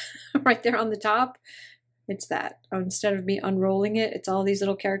 Right there on the top, it's that. Instead of me unrolling it, it's all these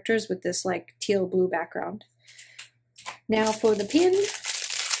little characters with this like teal blue background. Now for the pin.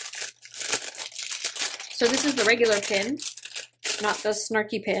 So this is the regular pin, not the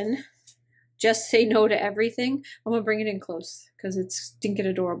snarky pin. Just say no to everything. I'm gonna bring it in close because it's stinking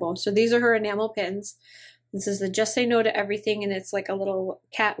adorable. So these are her enamel pins. This is the Just Say No to Everything, and it's like a little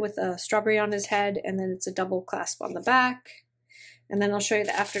cat with a strawberry on his head, and then it's a double clasp on the back. And then I'll show you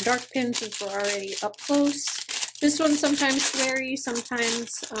the After Dark pin since we're already up close. This one's sometimes sweary,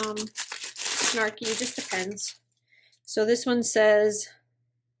 sometimes snarky, it just depends. So this one says,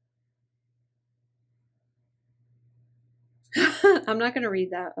 I'm not going to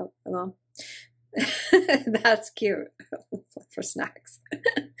read that. Oh, well, that's cute. For snacks.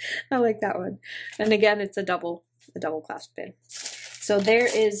 I like that one. And again, it's a double clasp pin. So there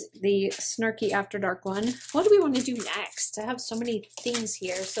is the snarky After Dark one. What do we want to do next? I have so many things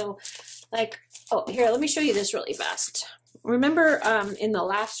here. So like, oh, here, let me show you this really fast. Remember in the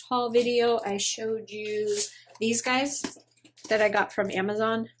last haul video, I showed you these guys that I got from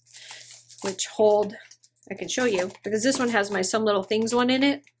Amazon. which hold, I can show you, because this one has my Some Little Things one in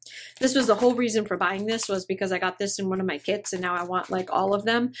it. This was the whole reason for buying this, was because I got this in one of my kits and now I want like all of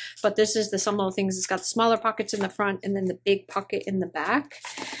them. But this is the Some Little Things. It's got the smaller pockets in the front and then the big pocket in the back.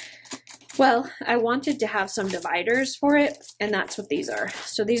 Well, I wanted to have some dividers for it, and that's what these are.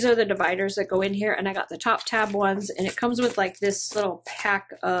 So these are the dividers that go in here, and I got the top tab ones, and it comes with like this little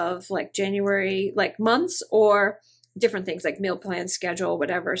pack of like January, like months, or different things like meal plan, schedule,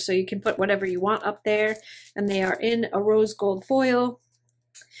 whatever. So you can put whatever you want up there, and they are in a rose gold foil.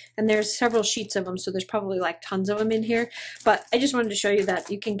 And there's several sheets of them, so there's probably like tons of them in here. But I just wanted to show you that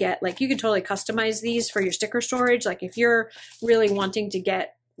you can get, like, you can totally customize these for your sticker storage. Like if you're really wanting to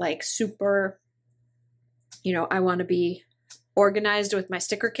get like super, you know, I want to be organized with my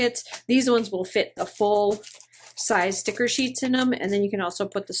sticker kits, these ones will fit the full size sticker sheets in them. And then you can also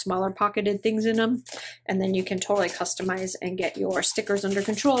put the smaller pocketed things in them. And then you can totally customize and get your stickers under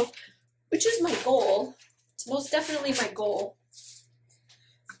control, which is my goal. It's most definitely my goal,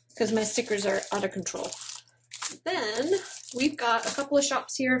 because my stickers are out of control. Then we've got a couple of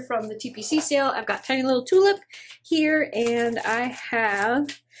shops here from the TPC sale. I've got Tiny Little Tulip here, and I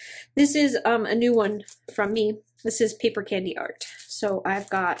have, this is a new one from me. This is paper candy art. So I've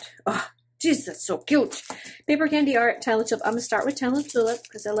got, oh, geez, that's so cute. Paper candy art, Tiny Little Tulip. I'm gonna start with Tiny Little Tulip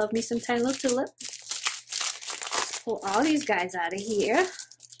because I love me some Tiny Little Tulip. Let's pull all these guys out of here.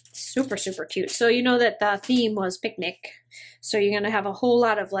 Super, super cute. So you know that the theme was picnic. So you're going to have a whole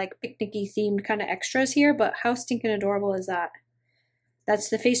lot of like picnicky themed kind of extras here, but how stinking adorable is that? That's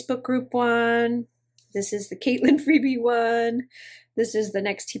the Facebook group one. This is the Caitlin freebie one. This is the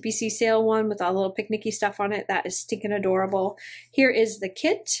next TPC sale one with all the little picnicky stuff on it. That is stinking adorable. Here is the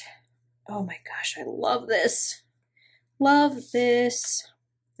kit. Oh my gosh, I love this. Love this.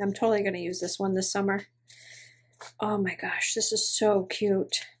 I'm totally going to use this one this summer. Oh my gosh, this is so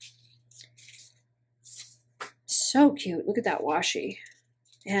cute. So cute. Look at that washi.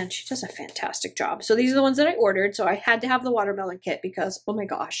 And she does a fantastic job. So these are the ones that I ordered. So I had to have the watermelon kit because, oh my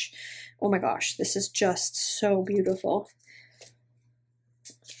gosh, this is just so beautiful.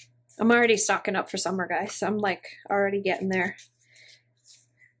 I'm already stocking up for summer, guys. I'm like already getting there.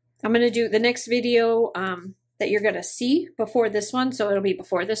 I'm going to do the next video that you're going to see before this one. So it'll be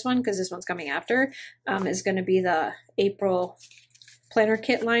before this one because this one's coming after, is going to be the April planner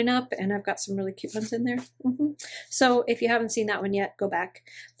kit lineup, and I've got some really cute ones in there. So if you haven't seen that one yet, go back.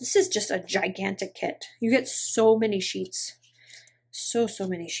 This is just a gigantic kit. You get so many sheets. So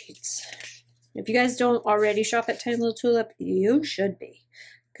many sheets. If you guys don't already shop at Tiny Little Tulip, you should be.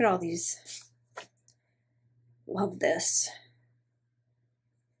 Look at all these. Love this.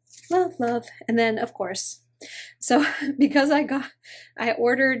 Love, love. And then, of course, so because I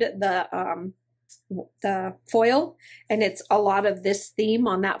ordered the foil, and it's a lot of this theme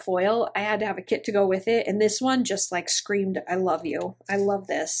on that foil, I had to have a kit to go with it, and this one just like screamed, I love you. I love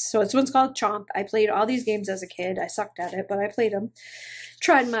this. So this one's called Chomp. I played all these games as a kid. I sucked at it, but I played them.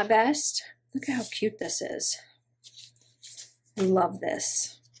 Tried my best. Look at how cute this is. I love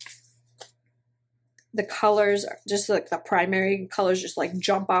this. The colors, just like the primary colors just like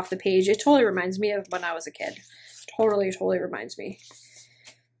jump off the page. It totally reminds me of when I was a kid. Totally reminds me.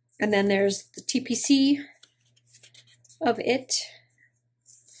 And then there's the TPC of it.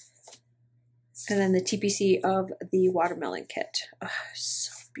 And then the TPC of the watermelon kit. Oh,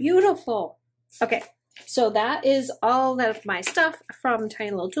 so beautiful. Okay, so that is all of my stuff from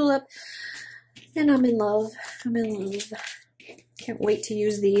Tiny Little Tulip. And I'm in love. I'm in love. Can't wait to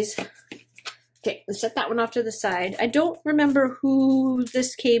use these. Okay, let's set that one off to the side. I don't remember who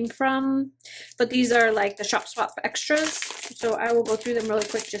this came from, but these are like the Shop Swap extras. So I will go through them really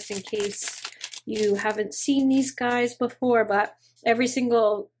quick just in case you haven't seen these guys before. But every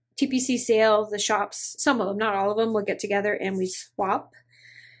single TPC sale, the shops, some of them, not all of them, will get together and we swap.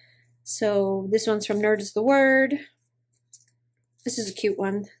 So this one's from Nerd is the Word. This is a cute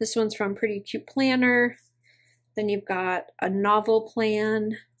one. This one's from Pretty Cute Planner. Then you've got a novel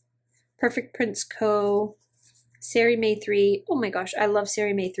plan. Perfect Prince Co. Sari May 3. Oh my gosh, I love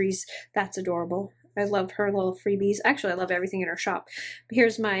Sari May 3's. That's adorable. I love her little freebies. Actually, I love everything in her shop. But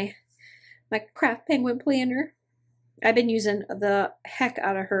here's my craft penguin planner. I've been using the heck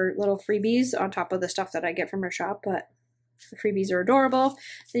out of her little freebies on top of the stuff that I get from her shop, but the freebies are adorable.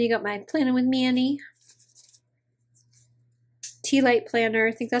 Then you got my Planning with Manny. Tea Light Planner.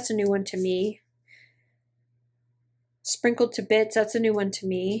 I think that's a new one to me. Sprinkled to Bits. That's a new one to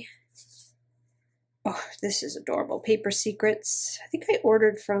me. Oh, this is adorable. Paper Secrets. I think I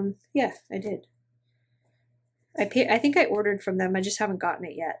ordered from, yeah, I did. I think I ordered from them. I just haven't gotten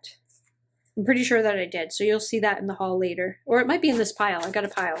it yet. I'm pretty sure that I did. So you'll see that in the haul later. Or it might be in this pile. I got a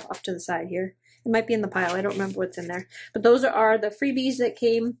pile off to the side here. It might be in the pile. I don't remember what's in there. But those are the freebies that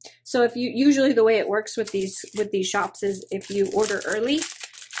came. So if you usually the way it works with these shops is if you order early,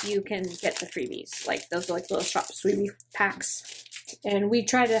 you can get the freebies. Like those are like little shop freebie packs. And we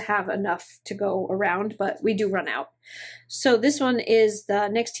try to have enough to go around, but we do run out. So this one is the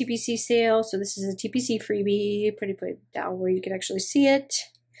next TPC sale. So this is a TPC freebie. Put it down where you can actually see it.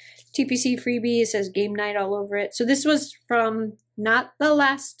 TPC freebie. It says game night all over it. So this was from not the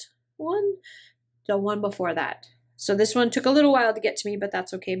last one, the one before that. So this one took a little while to get to me, but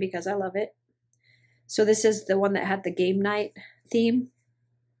that's okay because I love it. So this is the one that had the game night theme.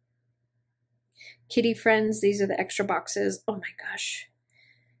 Kitty Friends, these are the extra boxes. Oh my gosh,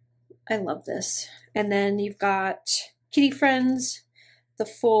 I love this. And then you've got Kitty Friends, the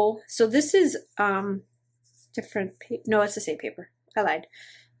full. So this is different. No, it's the same paper. I lied.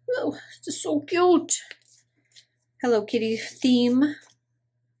 Oh, this is so cute. Hello Kitty theme.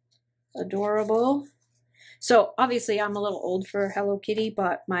 Adorable. So obviously I'm a little old for Hello Kitty,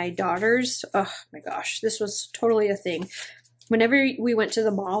 but my daughters, oh my gosh, this was totally a thing. Whenever we went to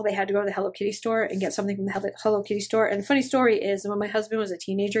the mall, they had to go to the Hello Kitty store and get something from the Hello Kitty store. And the funny story is when my husband was a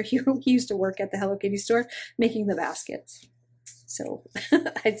teenager, he used to work at the Hello Kitty store making the baskets. So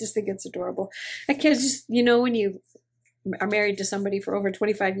I just think it's adorable. I can't just, you know, when you are married to somebody for over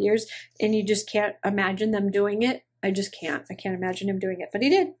 25 years and you just can't imagine them doing it. I just can't. I can't imagine him doing it, but he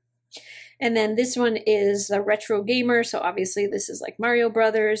did. And then this one is the retro gamer. So obviously this is like Mario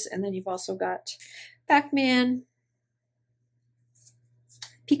Brothers. And then you've also got Pac-Man.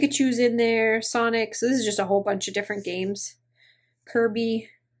 Pikachu's in there, Sonic. So this is just a whole bunch of different games. Kirby.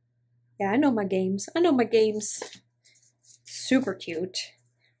 Yeah, I know my games. I know my games. Super cute.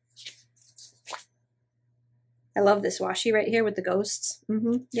 I love this washi right here with the ghosts.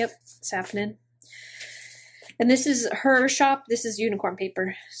 Yep, it's happening. And this is her shop. This is unicorn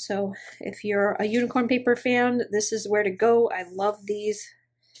paper. So if you're a unicorn paper fan, this is where to go. I love these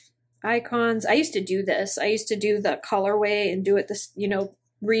icons. I used to do this. I used to do the colorway and do it this, you know,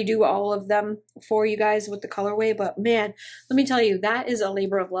 redo all of them for you guys with the colorway. But man, let me tell you, that is a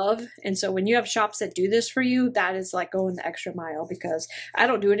labor of love. And so when you have shops that do this for you, that is like going the extra mile, because I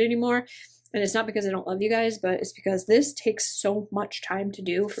don't do it anymore. And it's not because I don't love you guys, but it's because this takes so much time to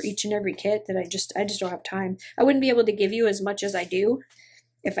do for each and every kit that I just don't have time. I wouldn't be able to give you as much as I do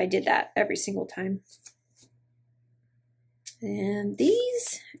if I did that every single time. And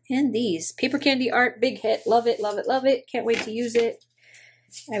these paper candy art, big hit. Love it, love it, love it. Can't wait to use it.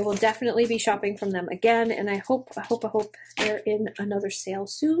 I will definitely be shopping from them again, and I hope they're in another sale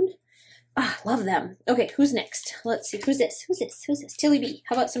soon. Ah, love them. Okay, who's next? Let's see. Who's this? Who's this? Who's this? Tilly B.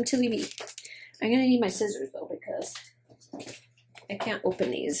 How about some Tilly B? I'm gonna need my scissors though because I can't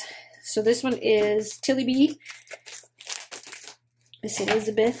open these. So this one is Tilly B. Miss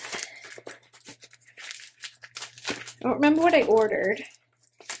Elizabeth. I don't remember what I ordered.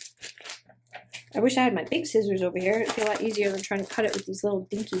 I wish I had my big scissors over here. It'd be a lot easier than trying to cut it with these little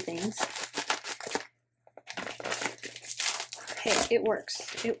dinky things. Hey, it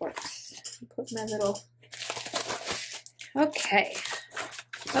works. It works. Put my little... Okay.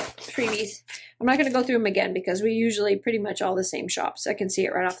 Oh, freebies. I'm not going to go through them again because we usually pretty much all the same shops. I can see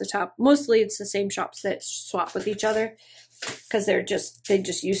it right off the top. Mostly it's the same shops that swap with each other because they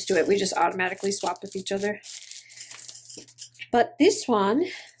just used to it. We just automatically swap with each other. But this one...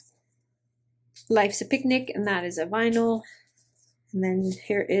 Life's a Picnic, and that is a vinyl. And then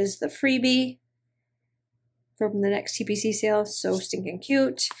here is the freebie from the next TPC sale. So stinking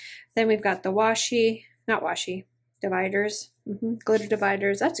cute. Then we've got the washi, not washi, dividers. Glitter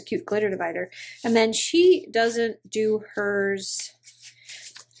dividers. That's a cute glitter divider. And then she doesn't do hers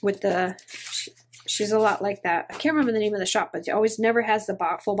with the... She's a lot like that. I can't remember the name of the shop, but it always never has the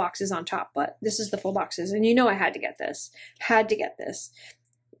full boxes on top. But this is the full boxes. And you know I had to get this. Had to get this.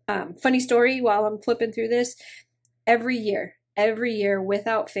 Funny story while I'm flipping through this, every year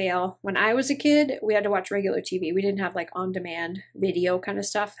without fail, when I was a kid, we had to watch regular TV. We didn't have like on-demand video kind of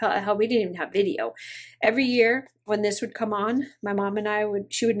stuff. Hell, we didn't even have video. Every year when this would come on, my mom and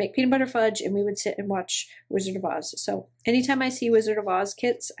she would make peanut butter fudge and we would sit and watch Wizard of Oz. So anytime I see Wizard of Oz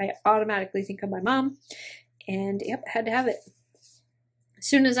kits, I automatically think of my mom, and yep, I had to have it. As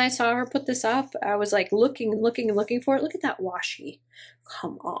soon as I saw her put this up, I was like looking and looking and looking for it. Look at that washi.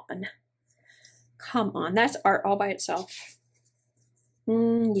 Come on. Come on. That's art all by itself.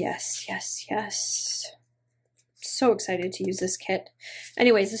 Yes, yes, yes. so excited to use this kit.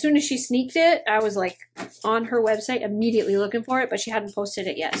 Anyways, as soon as she sneaked it, I was like on her website immediately looking for it, but she hadn't posted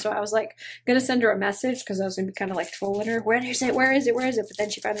it yet. So I was like going to send her a message because I was going to be kind of like trolling her. Where is it? Where is it? Where is it? But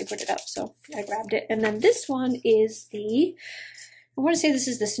then she finally put it up. So I grabbed it. And then this one is the, I want to say this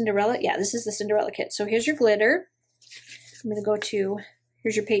is the Cinderella. Yeah, this is the Cinderella kit. So here's your glitter. I'm going to go to,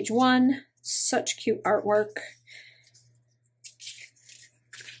 here's your page 1. Such cute artwork.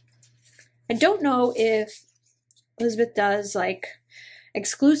 I don't know if Elizabeth does like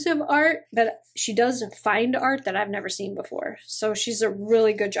exclusive art, but she does find art that I've never seen before. So she's a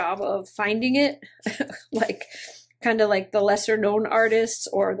really good job of finding it, like kind of like the lesser known artists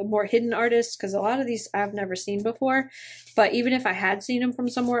or the more hidden artists, because a lot of these I've never seen before. But even if I had seen them from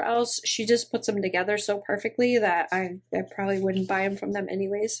somewhere else, she just puts them together so perfectly that I probably wouldn't buy them from them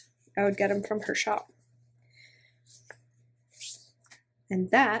anyways. I would get them from her shop. And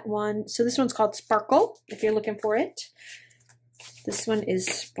that one, so this one's called Sparkle, if you're looking for it. This one is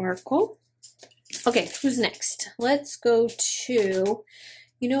Sparkle. Okay, who's next? Let's go to,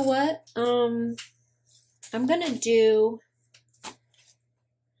 you know what? I'm gonna do,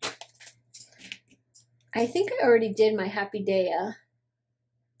 I think I already did my Happy Daya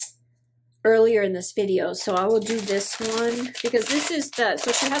earlier in this video, so I will do this one because this is the,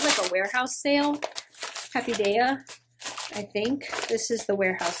 so she has like a warehouse sale, Happy Daya. I think this is the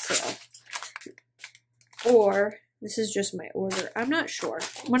warehouse sale, or this is just my order. I'm not sure.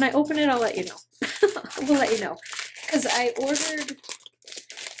 When I open it, I'll let you know. I will let you know, because I ordered,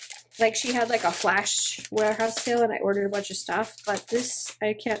 like she had like a flash warehouse sale and I ordered a bunch of stuff, but this,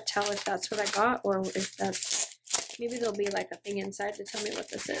 I can't tell if that's what I got or if that's, maybe there'll be like a thing inside to tell me what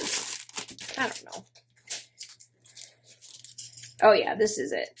this is. I don't know. Oh yeah, this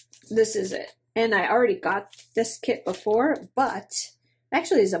is it. This is it. And I already got this kit before, but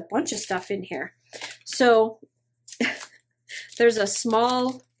actually there's a bunch of stuff in here. So there's a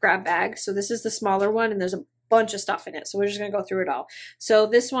small grab bag. So this is the smaller one and there's a bunch of stuff in it. So we're just going to go through it all. So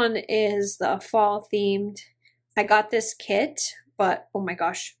this one is the fall themed. I got this kit, but oh my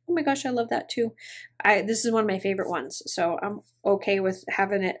gosh, I love that too. This is one of my favorite ones. So I'm okay with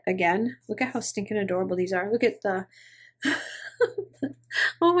having it again. Look at how stinking adorable these are. Look at the...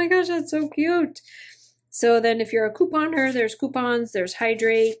 Oh my gosh, that's so cute. So then if you're a couponer, there's coupons, there's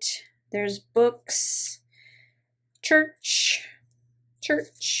hydrate, there's books, church,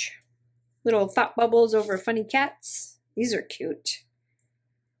 little thought bubbles over funny cats. These are cute.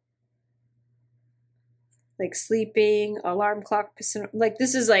 Like sleeping, alarm clock, like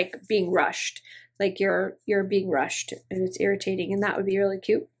this is like being rushed. Like you're being rushed and it's irritating, and that would be really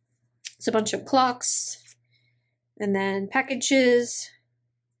cute. It's a bunch of clocks. And then packages,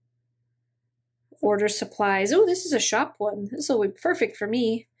 order supplies. Oh, this is a shop one. This will be perfect for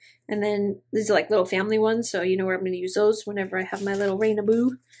me. And then these are like little family ones, so you know where I'm going to use those whenever I have my little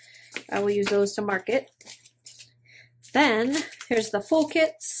Rainaboo. I will use those to market. Then here's the full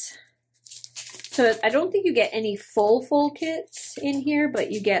kits. So I don't think you get any full kits in here,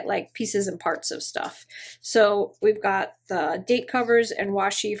 but you get like pieces and parts of stuff. So we've got the date covers and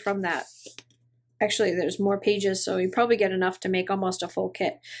washi from that. Actually, there's more pages, so you probably get enough to make almost a full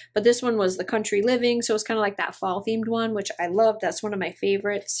kit. But this one was the country living, so it's kind of like that fall themed one, which I love. That's one of my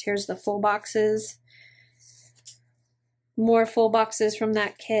favorites. Here's the full boxes. More full boxes from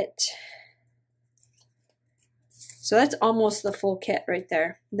that kit. So that's almost the full kit right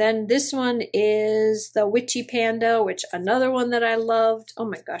there. Then this one is the Witchy Panda, which another one that I loved. Oh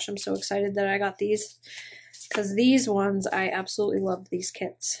my gosh, I'm so excited that I got these, because these ones, I absolutely loved these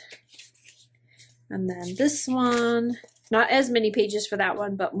kits. And then this one, not as many pages for that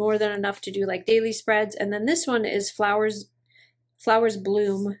one, but more than enough to do like daily spreads. And then this one is Flowers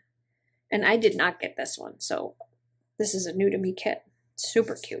Bloom. And I did not get this one, so this is a new to me kit.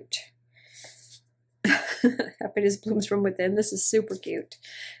 Super cute. Happiness blooms from within. This is super cute.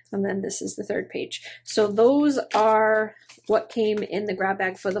 And then this is the third page. So those are what came in the grab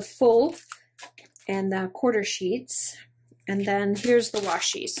bag for the full and the quarter sheets. And then here's the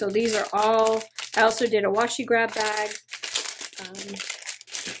washi. So these are all, I also did a washi grab bag.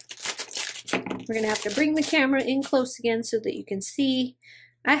 We're going to have to bring the camera in close again so that you can see.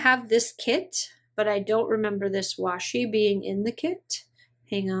 I have this kit, but I don't remember this washi being in the kit.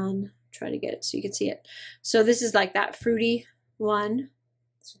 Hang on, try to get it so you can see it. So this is like that fruity one.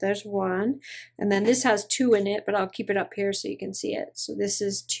 So there's one. And then this has two in it, but I'll keep it up here so you can see it. So this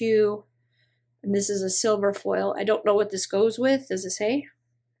is two. And this is a silver foil. I don't know what this goes with. Does it say?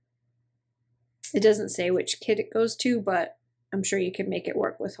 It doesn't say which kit it goes to, but I'm sure you can make it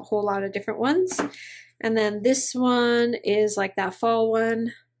work with a whole lot of different ones. And then this one is like that fall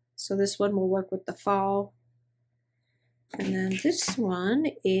one. So this one will work with the fall. And then this one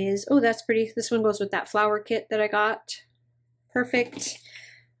is, oh, that's pretty. This one goes with that flower kit that I got. Perfect.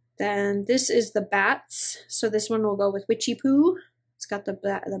 Then this is the bats. So this one will go with Witchy Poo. It's got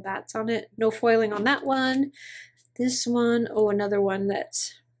the bats on it. No foiling on that one. This one, oh, another one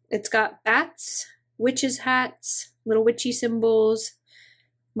it's got bats, witches' hats, little witchy symbols,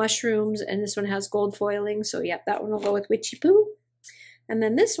 mushrooms, and this one has gold foiling. So yep, that one will go with Witchy Poo. And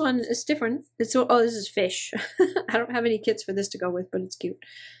then this one is different. Oh, this is fish. I don't have any kits for this to go with, but it's cute.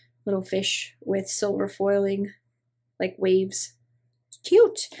 Little fish with silver foiling, like waves. It's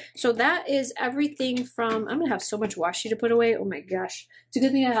cute. So that is everything from, I'm going to have so much washi to put away. Oh my gosh. It's a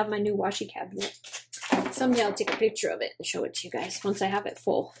good thing I have my new washi cabinet. Someday I'll take a picture of it and show it to you guys once I have it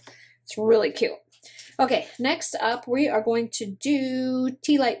full. It's really cute. Okay, next up we are going to do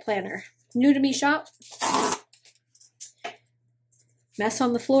tea light planner. New to me shop. Mess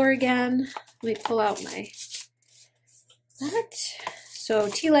on the floor again. Let me pull out my that. So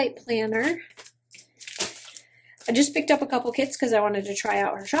tea light planner. I just picked up a couple kits because I wanted to try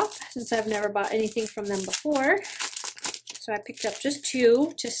out her shop since I've never bought anything from them before. So I picked up just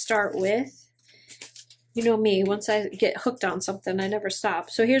 2 to start with. You know me, once I get hooked on something, I never stop.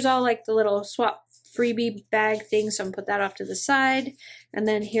 So here's all like the little swap freebie bag thing. So I'm gonna put that off to the side. And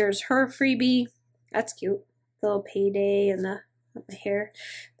then here's her freebie. That's cute. The little payday and the hair.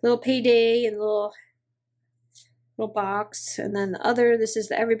 Little payday and little box. And then the other, this is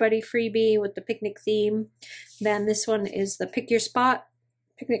the everybody freebie with the picnic theme. Then this one is the pick your spot,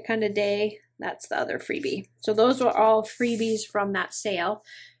 picnic kind of day. That's the other freebie. So those were all freebies from that sale.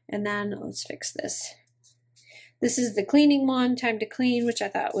 And then let's fix this. This is the cleaning one, time to clean, which I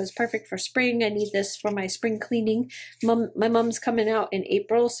thought was perfect for spring. I need this for my spring cleaning. My mom's coming out in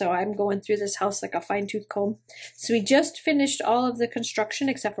April, so I'm going through this house like a fine-tooth comb. So we just finished all of the construction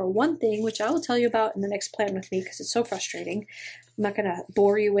except for one thing, which I will tell you about in the next plan with me because it's so frustrating. I'm not going to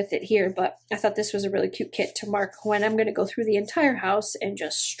bore you with it here, but I thought this was a really cute kit to mark when I'm going to go through the entire house and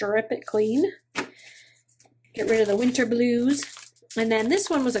just strip it clean. Get rid of the winter blues. And then this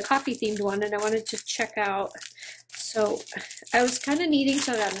one was a coffee themed one and I wanted to check out. So I was kind of needing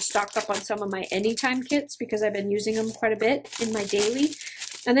to stock up on some of my anytime kits because I've been using them quite a bit in my daily.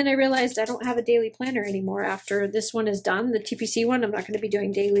 And then I realized I don't have a daily planner anymore after this one is done. The TPC one, I'm not going to be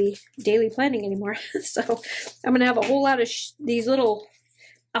doing daily planning anymore. So I'm going to have a whole lot of these little,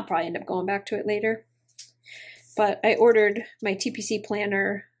 I'll probably end up going back to it later. But I ordered my TPC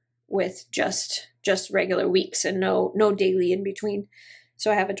planner with just regular weeks and no daily in between.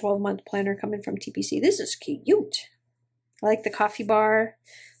 So I have a 12-month planner coming from TPC. This is cute. I like the coffee bar.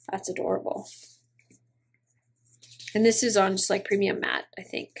 That's adorable. And this is on just like premium matte, I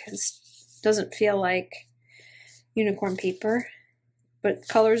think. It doesn't feel like unicorn paper, but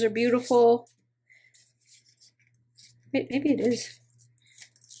colors are beautiful. Maybe it is.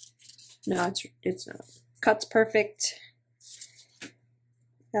 No, it's not. Cut's perfect.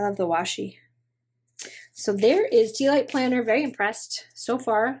 I love the washi. So there is Tea Light Planner. Very impressed so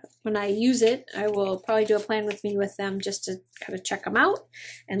far. When I use it, I will probably do a plan with me with them just to kind of check them out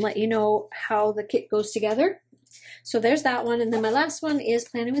and let you know how the kit goes together. So there's that one. And then my last one is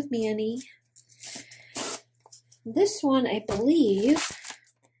Planning with Manny. This one, I believe,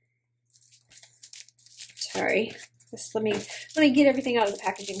 sorry, just let me get everything out of the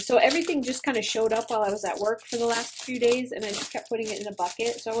packaging. So everything just kind of showed up while I was at work for the last few days and I just kept putting it in a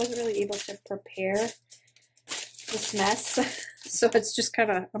bucket. So I wasn't really able to prepare this mess. So it's just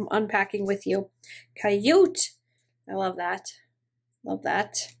kind of, I'm unpacking with you. Cute. I love that. Love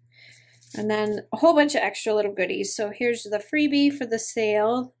that. And then a whole bunch of extra little goodies. So here's the freebie for the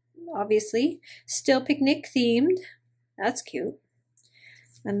sale, obviously. Still picnic themed. That's cute.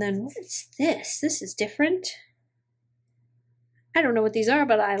 And then what is this? This is different. I don't know what these are,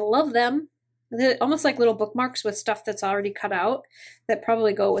 but I love them. They're almost like little bookmarks with stuff that's already cut out that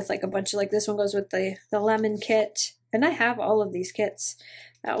probably go with like a bunch of, like this one goes with the lemon kit. And I have all of these kits.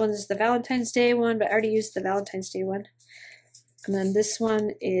 That one's the Valentine's Day one, but I already used the Valentine's Day one. And then this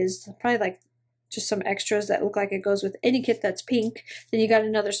one is probably like just some extras that look like it goes with any kit that's pink. Then you got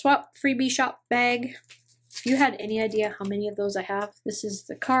another swap freebie shop bag. If you had any idea how many of those I have, this is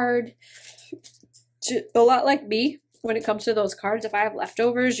the card. A lot like me. When it comes to those cards, if I have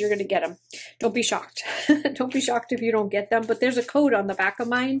leftovers, you're going to get them. Don't be shocked. Don't be shocked if you don't get them. But there's a code on the back of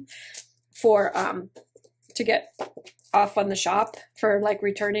mine for to get off on the shop for like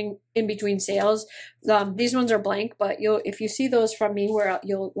returning in between sales. These ones are blank, but if you see those from me where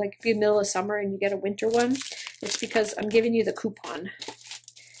you'll like be middle of summer and you get a winter one, it's because I'm giving you the coupon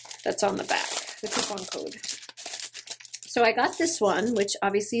that's on the back, the coupon code. So I got this one, which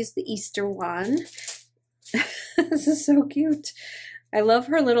obviously is the Easter one. This is so cute. I love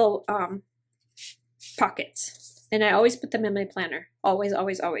her little pockets. And I always put them in my planner. Always,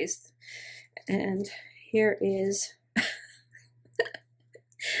 always, always. And here is,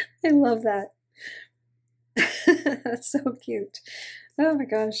 I love that. That's so cute. Oh my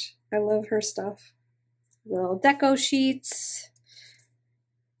gosh, I love her stuff. Little deco sheets.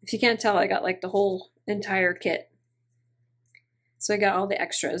 If you can't tell, I got like the whole entire kit. So I got all the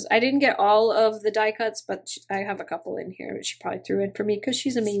extras. I didn't get all of the die cuts, but I have a couple in here that she probably threw in for me because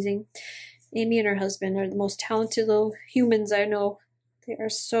she's amazing. Amy and her husband are the most talented little humans I know. They are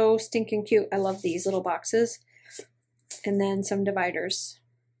so stinking cute. I love these little boxes. And then some dividers.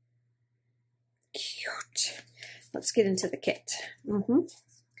 Cute. Let's get into the kit.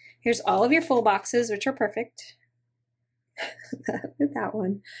 Here's all of your full boxes, which are perfect. That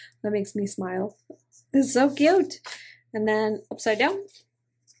one. That makes me smile. It's so cute. And then upside down,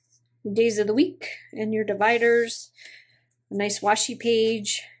 days of the week and your dividers, a nice washi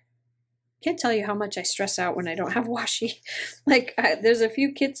page. Can't tell you how much I stress out when I don't have washi. Like there's a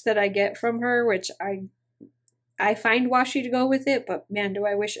few kits that I get from her, which I find washi to go with it, but man, do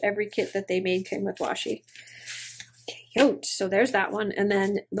I wish every kit that they made came with washi. Cute. So there's that one. And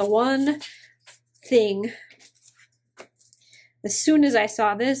then the one thing, as soon as I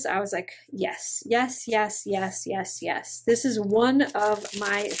saw this, I was like, yes, yes, yes, yes, yes, yes. This is one of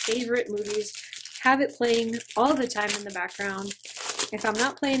my favorite movies. Have it playing all the time in the background. If I'm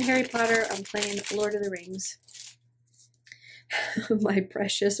not playing Harry Potter, I'm playing Lord of the Rings. My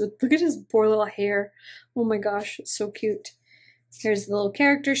precious. Look at his poor little hair. Oh my gosh, it's so cute. Here's the little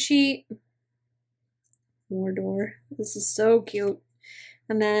character sheet. Mordor. This is so cute.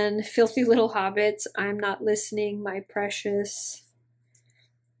 And then Filthy Little Hobbits, I'm Not Listening, My Precious.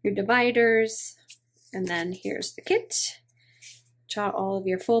 Your dividers. And then here's the kit. Got all of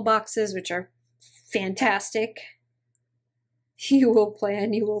your full boxes, which are fantastic. You will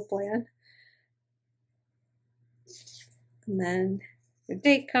plan, you will plan. And then your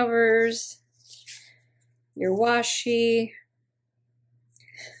date covers. Your washi.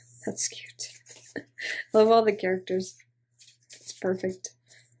 That's cute. Love all the characters. It's perfect.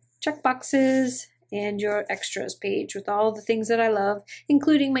 Check boxes and your extras page with all the things that I love,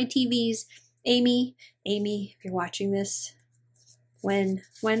 including my TVs. Amy, if you're watching this, when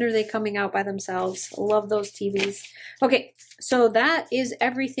are they coming out by themselves? Love those TVs. Okay, so that is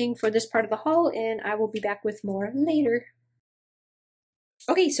everything for this part of the haul, and I will be back with more later.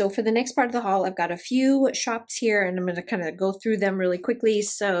 Okay, so for the next part of the haul, I've got a few shops here, and I'm going to kind of go through them really quickly.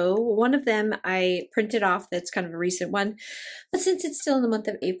 So one of them I printed off, that's kind of a recent one, but since it's still in the month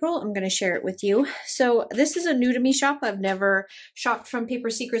of April, I'm going to share it with you. So this is a new to me shop. I've never shopped from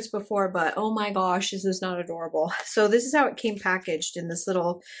Paper Secrets before, but oh my gosh, this is not adorable. So this is how it came packaged in this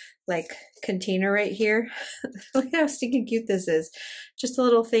little like container right here. Look how stinking cute this is. Just a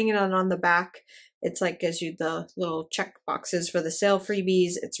little thing, and on the back, it's like gives you the little check boxes for the sale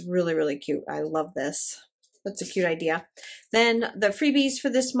freebies. It's really, really cute. I love this. That's a cute idea. Then the freebies for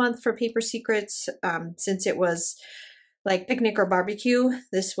this month for Paper Secrets, since it was like picnic or barbecue,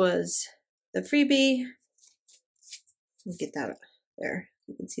 this was the freebie. Let me get that up there.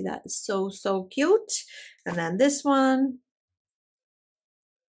 You can see that. It's so, so cute. And then this one.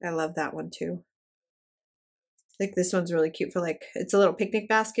 I love that one too. I think this one's really cute for like, it's a little picnic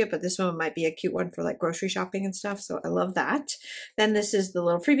basket, but this one might be a cute one for like grocery shopping and stuff. So I love that. Then this is the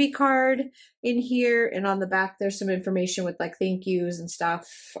little freebie card in here. And on the back, there's some information with like thank yous and stuff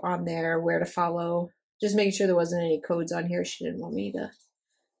on there, where to follow. Just making sure there wasn't any codes on here. She didn't want me to.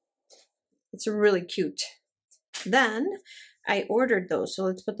 It's really cute. Then I ordered those. So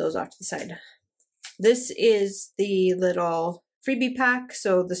let's put those off to the side. This is the little freebie pack.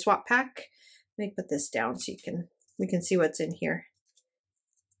 So the swap pack. Let me put this down so we can see what's in here.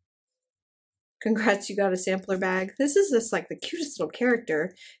 Congrats, you got a sampler bag. This is like the cutest little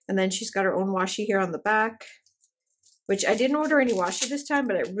character. And then she's got her own washi here on the back, which I didn't order any washi this time,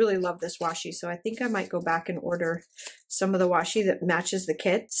 but I really love this washi. So I think I might go back and order some of the washi that matches the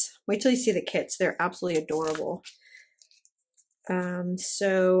kits. Wait till you see the kits. They're absolutely adorable.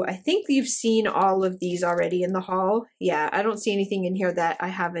 So I think you've seen all of these already in the haul. Yeah, I don't see anything in here that I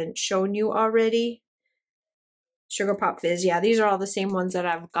haven't shown you already. Sugar Pop Fizz. Yeah, these are all the same ones that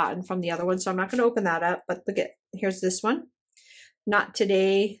I've gotten from the other one, so I'm not going to open that up. But look at, here's this one. Not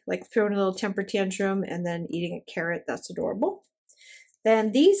today, like throwing a little temper tantrum and then eating a carrot. That's adorable.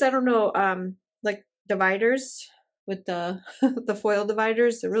 Then these, I don't know, like dividers with the the foil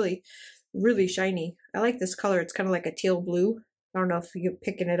dividers. They're really, really shiny. I like this color. It's kind of like a teal blue. I don't know if you're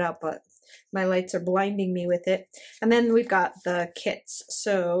picking it up, but My lights are blinding me with it. And then we've got the kits.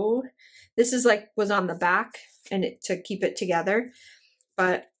 So this is like was on the back and to keep it together.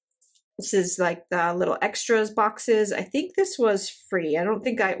 But this is like the little extras boxes. I think this was free. I don't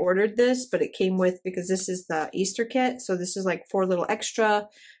think I ordered this, but it came with, because this is the Easter kit. So this is like 4 little extra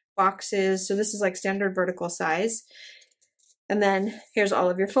boxes. So this is like standard vertical size. And then here's all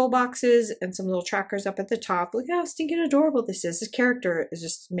of your full boxes and some little trackers up at the top. Look how stinking adorable this is. This character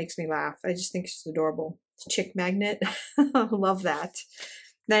just makes me laugh. I just think she's adorable. Chick magnet. Love that.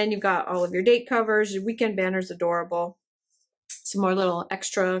 Then you've got all of your date covers. Your weekend banner's adorable. Some more little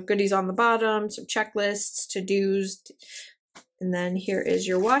extra goodies on the bottom, some checklists, to-dos. And then here is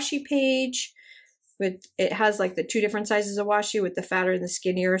your washi page. It has like the 2 different sizes of washi with the fatter and the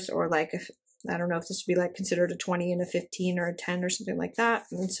skinnier, or like, I don't know if this would be like considered a 20 and a 15 or a 10 or something like that.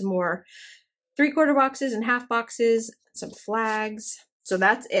 And then some more 3/4 boxes and half boxes, some flags. So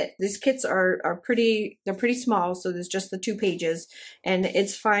that's it. These kits are pretty, they're pretty small. So there's just the 2 pages and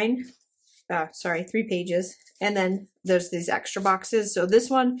it's fine. Sorry, 3 pages. And then there's these extra boxes. So this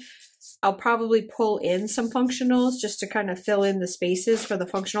one, I'll probably pull in some functionals just to kind of fill in the spaces for the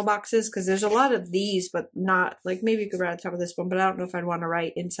functional boxes, because there's a lot of these, but not like, maybe you could write on top of this one, but I don't know if I'd want to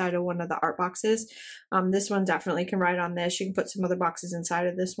write inside of one of the art boxes. This one definitely can write on this. You can put some other boxes inside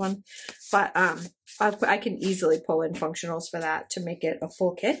of this one, but I can easily pull in functionals for that to make it a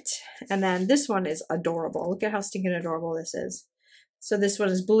full kit. And then this one is adorable. Look at how stinking adorable this is. So this one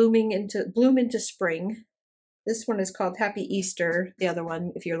is Bloom into Spring. This one is called Happy Easter. The other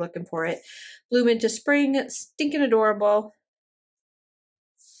one, if you're looking for it. Bloom into Spring. Stinking adorable.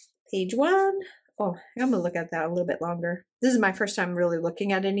 Page 1. Oh, I'm going to look at that a little bit longer. This is my first time really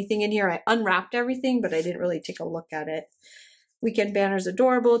looking at anything in here. I unwrapped everything, but I didn't really take a look at it. Weekend banner's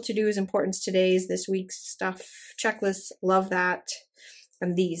adorable. To-dos, importance, today's, this week's stuff. Checklists, love that.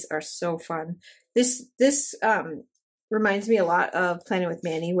 And these are so fun. This reminds me a lot of Planning with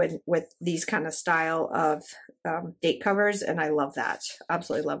Manny with these kind of style of date covers, and I love that.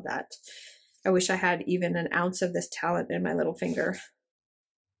 Absolutely love that. I wish I had even an ounce of this talent in my little finger.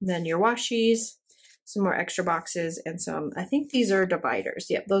 Then your washies, some more extra boxes, and some, I think these are dividers.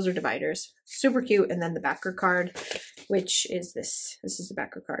 Yep, those are dividers. Super cute. And then the backer card, which is this. This is the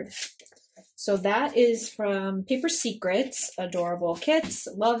backer card. So that is from Paper Secrets. Adorable kits.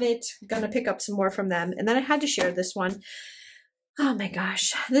 Love it. Gonna pick up some more from them. And then I had to share this one. Oh my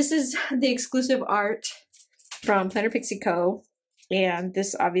gosh. This is the exclusive art from Planner Pixie Co. And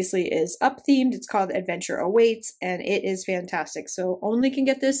this obviously is up themed. It's called Adventure Awaits, and it is fantastic. So only can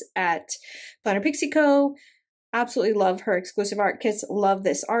get this at Planner Pixie Co. Absolutely love her exclusive art kits. Love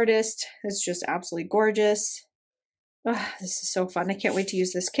this artist. It's just absolutely gorgeous. Oh, this is so fun. I can't wait to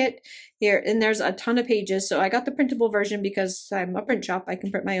use this kit here. And there's a ton of pages. So I got the printable version because I'm a print shop. I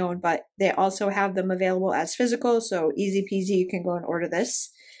can print my own, but they also have them available as physical. So easy peasy, you can go and order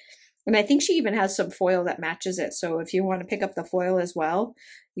this. And I think she even has some foil that matches it. So if you want to pick up the foil as well,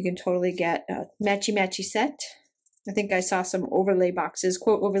 you can totally get a matchy-matchy set. I think I saw some overlay boxes,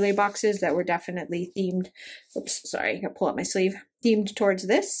 quote overlay boxes that were definitely themed. Oops, sorry, I gotta pull up my sleeve. Themed towards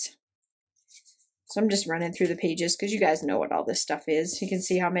this. So I'm just running through the pages because you guys know what all this stuff is. You can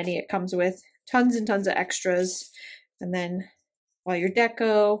see how many it comes with. Tons and tons of extras. And then all your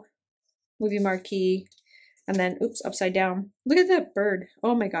deco, movie marquee, and then, oops, upside down. Look at that bird.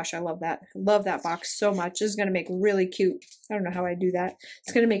 Oh my gosh, I love that. I love that box so much. This is going to make really cute. I don't know how I do that.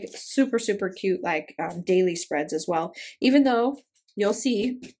 It's going to make super, super cute, like daily spreads as well. Even though you'll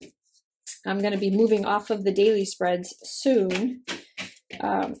see, I'm going to be moving off of the daily spreads soon.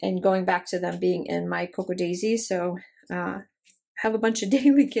 And going back to them being in my Cocoa Daisy. So have a bunch of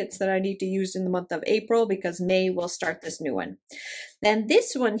daily kits that I need to use in the month of April because May will start this new one. Then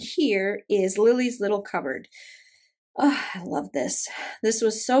this one here is Lily's Little Cupboard. Oh, I love this. This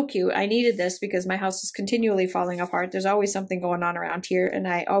was so cute. I needed this because my house is continually falling apart. There's always something going on around here, and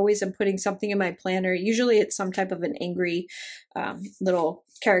I always am putting something in my planner. Usually it's some type of an angry little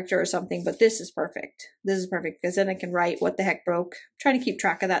character or something, but this is perfect. This is perfect because then I can write what the heck broke. I'm trying to keep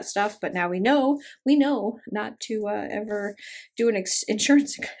track of that stuff, but now we know not to ever do an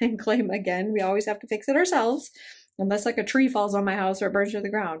insurance claim again. We always have to fix it ourselves. Unless like a tree falls on my house or it burns to the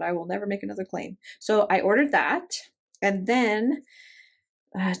ground, I will never make another claim. So I ordered that. And then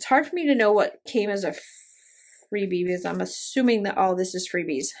it's hard for me to know what came as a freebie because I'm assuming that all this is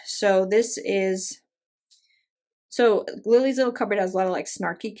freebies. So this is, so Lily's Little Cupboard has a lot of like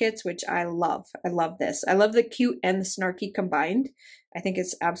snarky kits, which I love. I love this. I love the cute and the snarky combined. I think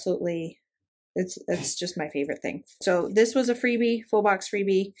it's absolutely, it's just my favorite thing. So this was a freebie, full box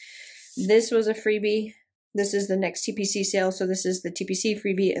freebie. This was a freebie. This is the next TPC sale. So this is the TPC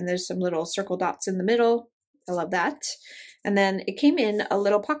freebie, and there's some little circle dots in the middle. I love that. And then it came in a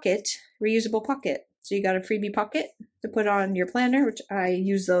little pocket, reusable pocket. So you got a freebie pocket to put on your planner, which I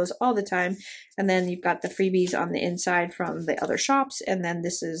use those all the time. And then you've got the freebies on the inside from the other shops. And then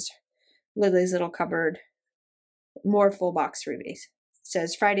this is Lily's little cupboard, more full box freebies. It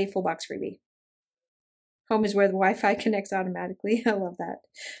says Friday full box freebie. Home is where the Wi-Fi connects automatically. I love that.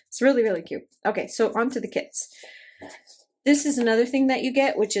 It's really, really cute. Okay, so on to the kits. This is another thing that you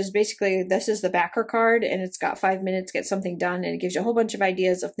get, which is basically, this is the backer card, and it's got 5 minutes, get something done, and it gives you a whole bunch of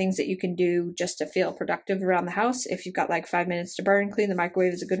ideas of things that you can do just to feel productive around the house. If you've got like 5 minutes to burn, clean the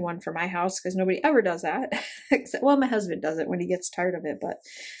microwave is a good one for my house, because nobody ever does that. Except, well, my husband does it when he gets tired of it, but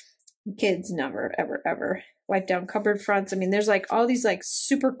kids never, ever, ever. Wipe down cupboard fronts. I mean, there's like all these like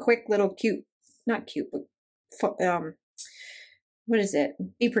super quick little cute, not cute, but what is it?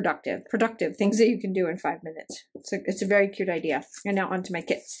 Be productive things that you can do in 5 minutes. It's a very cute idea. And now onto my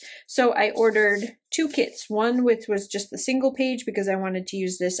kits. So I ordered 2 kits, one which was just the single page because I wanted to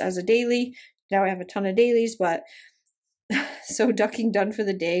use this as a daily. Now I have a ton of dailies, but so ducking done for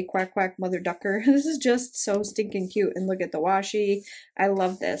the day, quack quack mother ducker. This is just so stinking cute. And look at the washi. I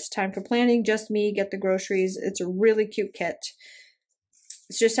love this. Time for planning, just me, get the groceries. It's a really cute kit.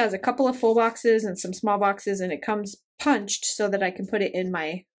 It just has a couple of full boxes and some small boxes, and it comes punched so that I can put it in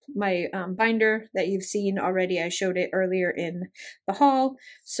my binder that you've seen already. I showed it earlier in the haul,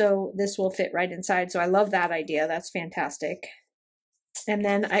 so this will fit right inside. So I love that idea. That's fantastic. And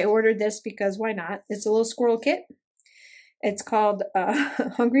then I ordered this because why not? It's a little squirrel kit. It's called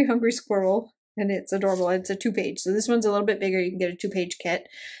Hungry Hungry Squirrel. And it's adorable. It's a 2-page. So this one's a little bit bigger. You can get a 2-page kit.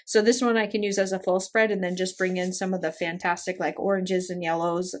 So this one I can use as a full spread and then just bring in some of the fantastic like oranges and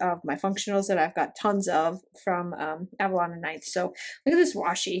yellows of my functionals that I've got tons of from Avalon and Ninth. So look at this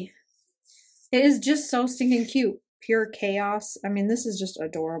washi. It is just so stinking cute. Pure chaos. I mean, this is just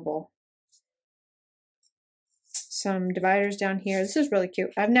adorable. Some dividers down here. This is really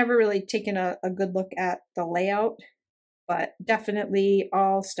cute. I've never really taken a good look at the layout, but definitely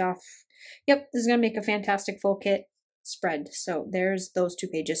all stuff. Yep, this is going to make a fantastic full kit spread. So there's those 2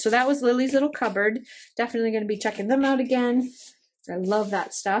 pages. So that was Lily's little cupboard. Definitely going to be checking them out again. I love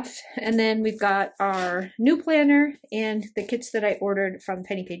that stuff. And then we've got our new planner and the kits that I ordered from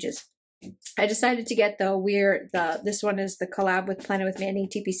Penny Pages. I decided to get this one is the collab with Planner with Mandy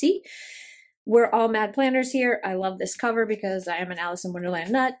TPC. We're all mad planners here. I love this cover because I am an Alice in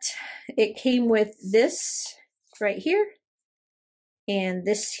Wonderland nut. It came with this right here. And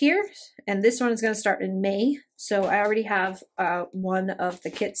this here, and this one is going to start in May. So I already have one of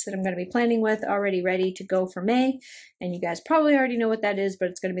the kits that I'm going to be planning with already ready to go for May. And you guys probably already know what that is, but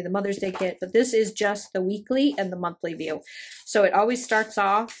it's going to be the Mother's Day kit. But this is just the weekly and the monthly view. So it always starts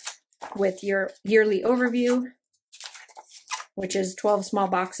off with your yearly overview, which is 12 small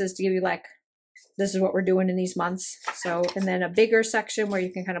boxes to give you like, this is what we're doing in these months. So, and then a bigger section where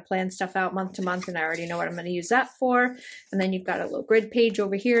you can kind of plan stuff out month to month, and I already know what I'm going to use that for. And then you've got a little grid page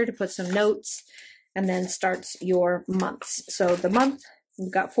over here to put some notes, and then starts your months. So the month,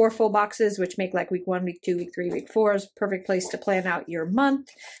 we've got 4 full boxes, which make like week 1, week 2, week 3, week 4 is a perfect place to plan out your month.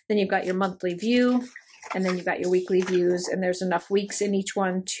 Then you've got your monthly view, and then you've got your weekly views, and there's enough weeks in each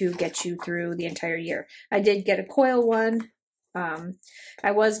one to get you through the entire year. I did get a coil one.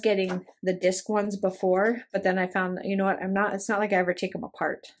 I was getting the disc ones before, but then I found, you know what, it's not like I ever take them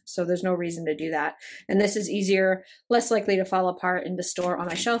apart. So there's no reason to do that. And this is easier, less likely to fall apart and to store on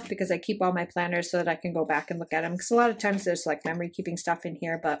my shelf because I keep all my planners so that I can go back and look at them. Because a lot of times there's like memory keeping stuff in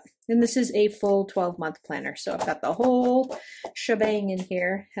here, and this is a full 12-month planner. So I've got the whole shebang in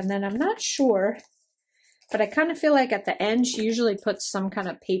here. And then I'm not sure, but I kind of feel like at the end, she usually puts some kind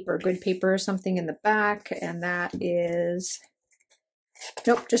of paper, good paper or something in the back. And that is...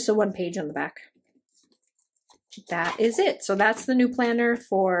 Nope, just the 1 page on the back. That is it. So that's the new planner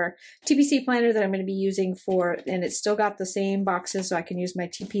for TPC planner that I'm going to be using for, and it's still got the same boxes, so I can use my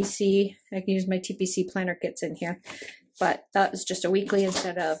TPC. I can use my TPC planner kits in here, but that is just a weekly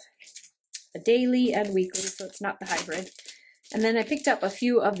instead of a daily and weekly, so it's not the hybrid. And then I picked up a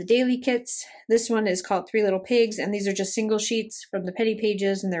few of the daily kits. This one is called 3 Little Pigs, and these are just single sheets from the Penny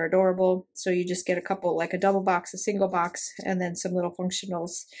Pages, and they're adorable. So you just get a couple, like a double box, a single box, and then some little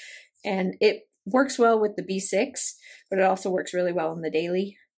functionals. And it works well with the B6, but it also works really well in the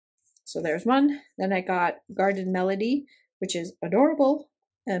daily. So there's one. Then I got Garden Melody, which is adorable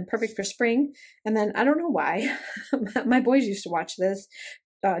and perfect for spring. And then I don't know why, my boys used to watch this,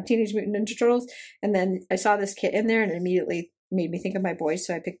 Teenage Mutant Ninja Turtles, and then I saw this kit in there and it immediately made me think of my boys,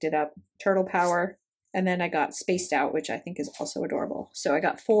 so I picked it up. Turtle Power, And then I got Spaced Out, which I think is also adorable. So I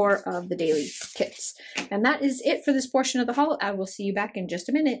got 4 of the daily kits. And that is it for this portion of the haul. I will see you back in just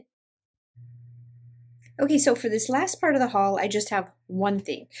a minute. Okay, so for this last part of the haul, I just have one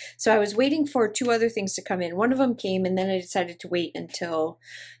thing. So I was waiting for 2 other things to come in. One of them came, and then I decided to wait until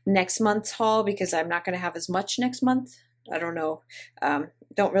next month's haul because I'm not going to have as much next month. I don't know.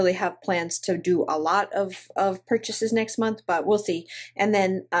 Don't really have plans to do a lot of purchases next month, but we'll see. And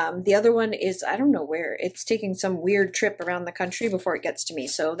then the other one is, I don't know where. It's taking some weird trip around the country before it gets to me.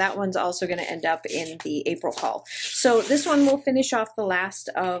 So that one's also going to end up in the April haul. So this one will finish off the last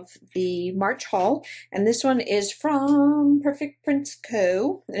of the March haul. And this one is from Perfect Prince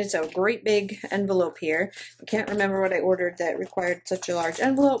Co. It's a great big envelope here. I can't remember what I ordered that required such a large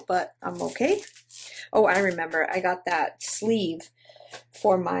envelope, but I'm okay. Oh, I remember. I got that sleeve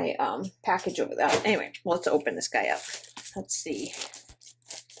for my package over there. Anyway, let's open this guy up. Let's see.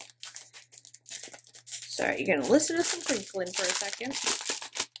 Sorry, you're going to listen to some crinkling for a second.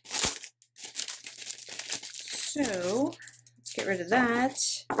 So, let's get rid of that.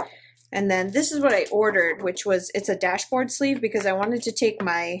 And then this is what I ordered, which was, it's a dashboard sleeve because I wanted to take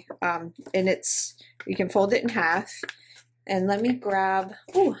my, and it's, you can fold it in half. And let me grab,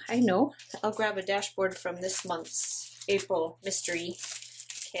 oh, I know, I'll grab a dashboard from this month's April mystery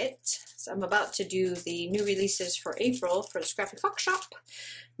kit. So I'm about to do the new releases for April for the Scrappy Fox Shop.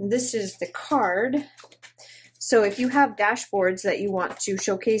 And this is the card. So if you have dashboards that you want to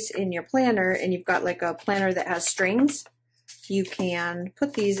showcase in your planner and you've got like a planner that has strings, you can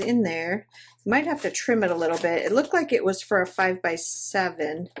put these in there. You might have to trim it a little bit. It looked like it was for a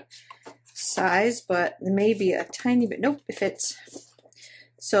 5x7 size, but maybe a tiny bit. Nope, it fits.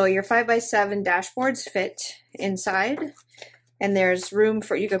 So your 5x7 dashboards fit inside, and there's room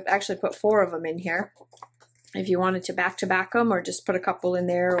for, you could actually put 4 of them in here if you wanted to back them, or just put a couple in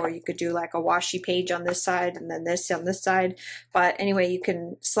there, or you could do like a washi page on this side and then this on this side. But anyway, you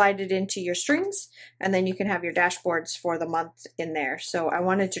can slide it into your strings, and then you can have your dashboards for the month in there. So I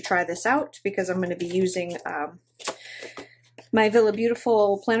wanted to try this out because I'm going to be using my Villa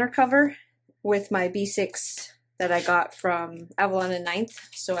Beautiful planner cover with my B6 that I got from Avalon and 9th.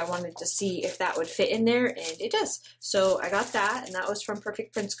 So I wanted to see if that would fit in there, and it does. So I got that, and that was from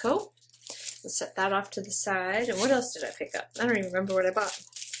Perfect Prince Co. Let's set that off to the side. And what else did I pick up? I don't even remember what I bought.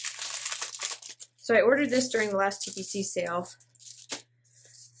 So I ordered this during the last TPC sale.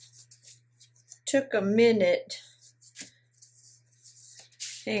 Took a minute.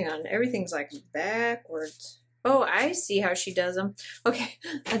 Hang on, everything's like backwards. Oh, I see how she does them. Okay,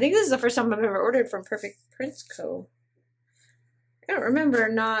 I think this is the first time I've ever ordered from Perfect Prince Co. I don't remember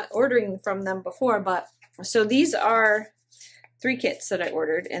not ordering from them before, but so these are 3 kits that I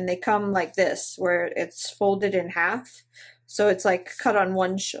ordered, and they come like this, where it's folded in half. So it's like cut on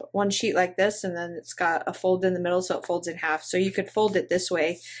one sheet like this, and then it's got a fold in the middle, so it folds in half. So you could fold it this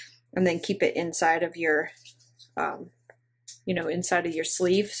way, and then keep it inside of your you know, inside of your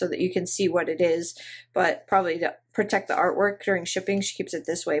sleeve so that you can see what it is, but probably to protect the artwork during shipping, she keeps it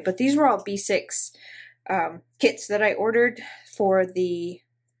this way. But these were all B6 kits that I ordered for the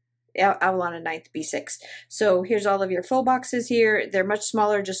Avalon and 9th B6. So here's all of your full boxes here. They're much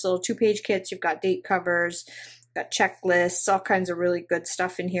smaller, just little 2-page kits. You've got date covers, got checklists, all kinds of really good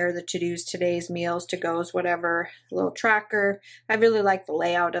stuff in here. The to-dos, today's, meals, to-goes, whatever. A little tracker. I really like the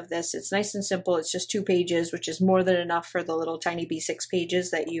layout of this. It's nice and simple. It's just 2 pages, which is more than enough for the little tiny B6 pages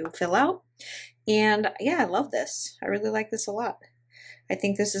that you fill out. And yeah, I love this. I really like this a lot. I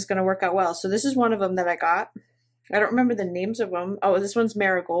think this is going to work out well. So this is one of them that I got. I don't remember the names of them. Oh, this one's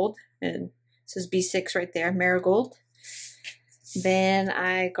Marigold, and it says B6 right there, Marigold. Then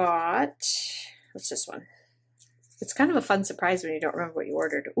I got, what's this one? It's kind of a fun surprise when you don't remember what you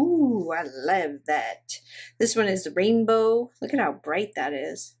ordered. Ooh, I love that. This one is Rainbow. Look at how bright that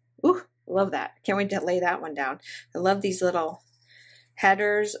is. Ooh, love that. Can't wait to lay that one down. I love these little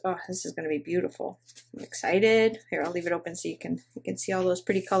headers. Oh, this is going to be beautiful. I'm excited. Here, I'll leave it open so you can see all those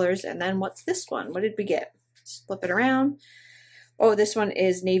pretty colors. And then what's this one? What did we get? Just flip it around. Oh, this one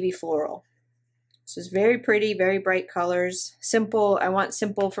is Navy Floral. This is very pretty, very bright colors. Simple. I want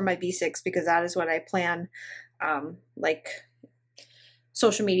simple for my B6 because that is what I plan, like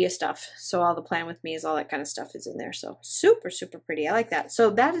social media stuff. So all the plan with me is all that kind of stuff is in there. So super, super pretty. I like that.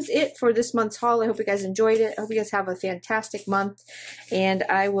 So that is it for this month's haul. I hope you guys enjoyed it. I hope you guys have a fantastic month, and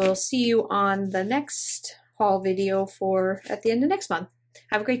I will see you on the next haul video for at the end of next month.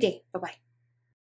 Have a great day. Bye-bye.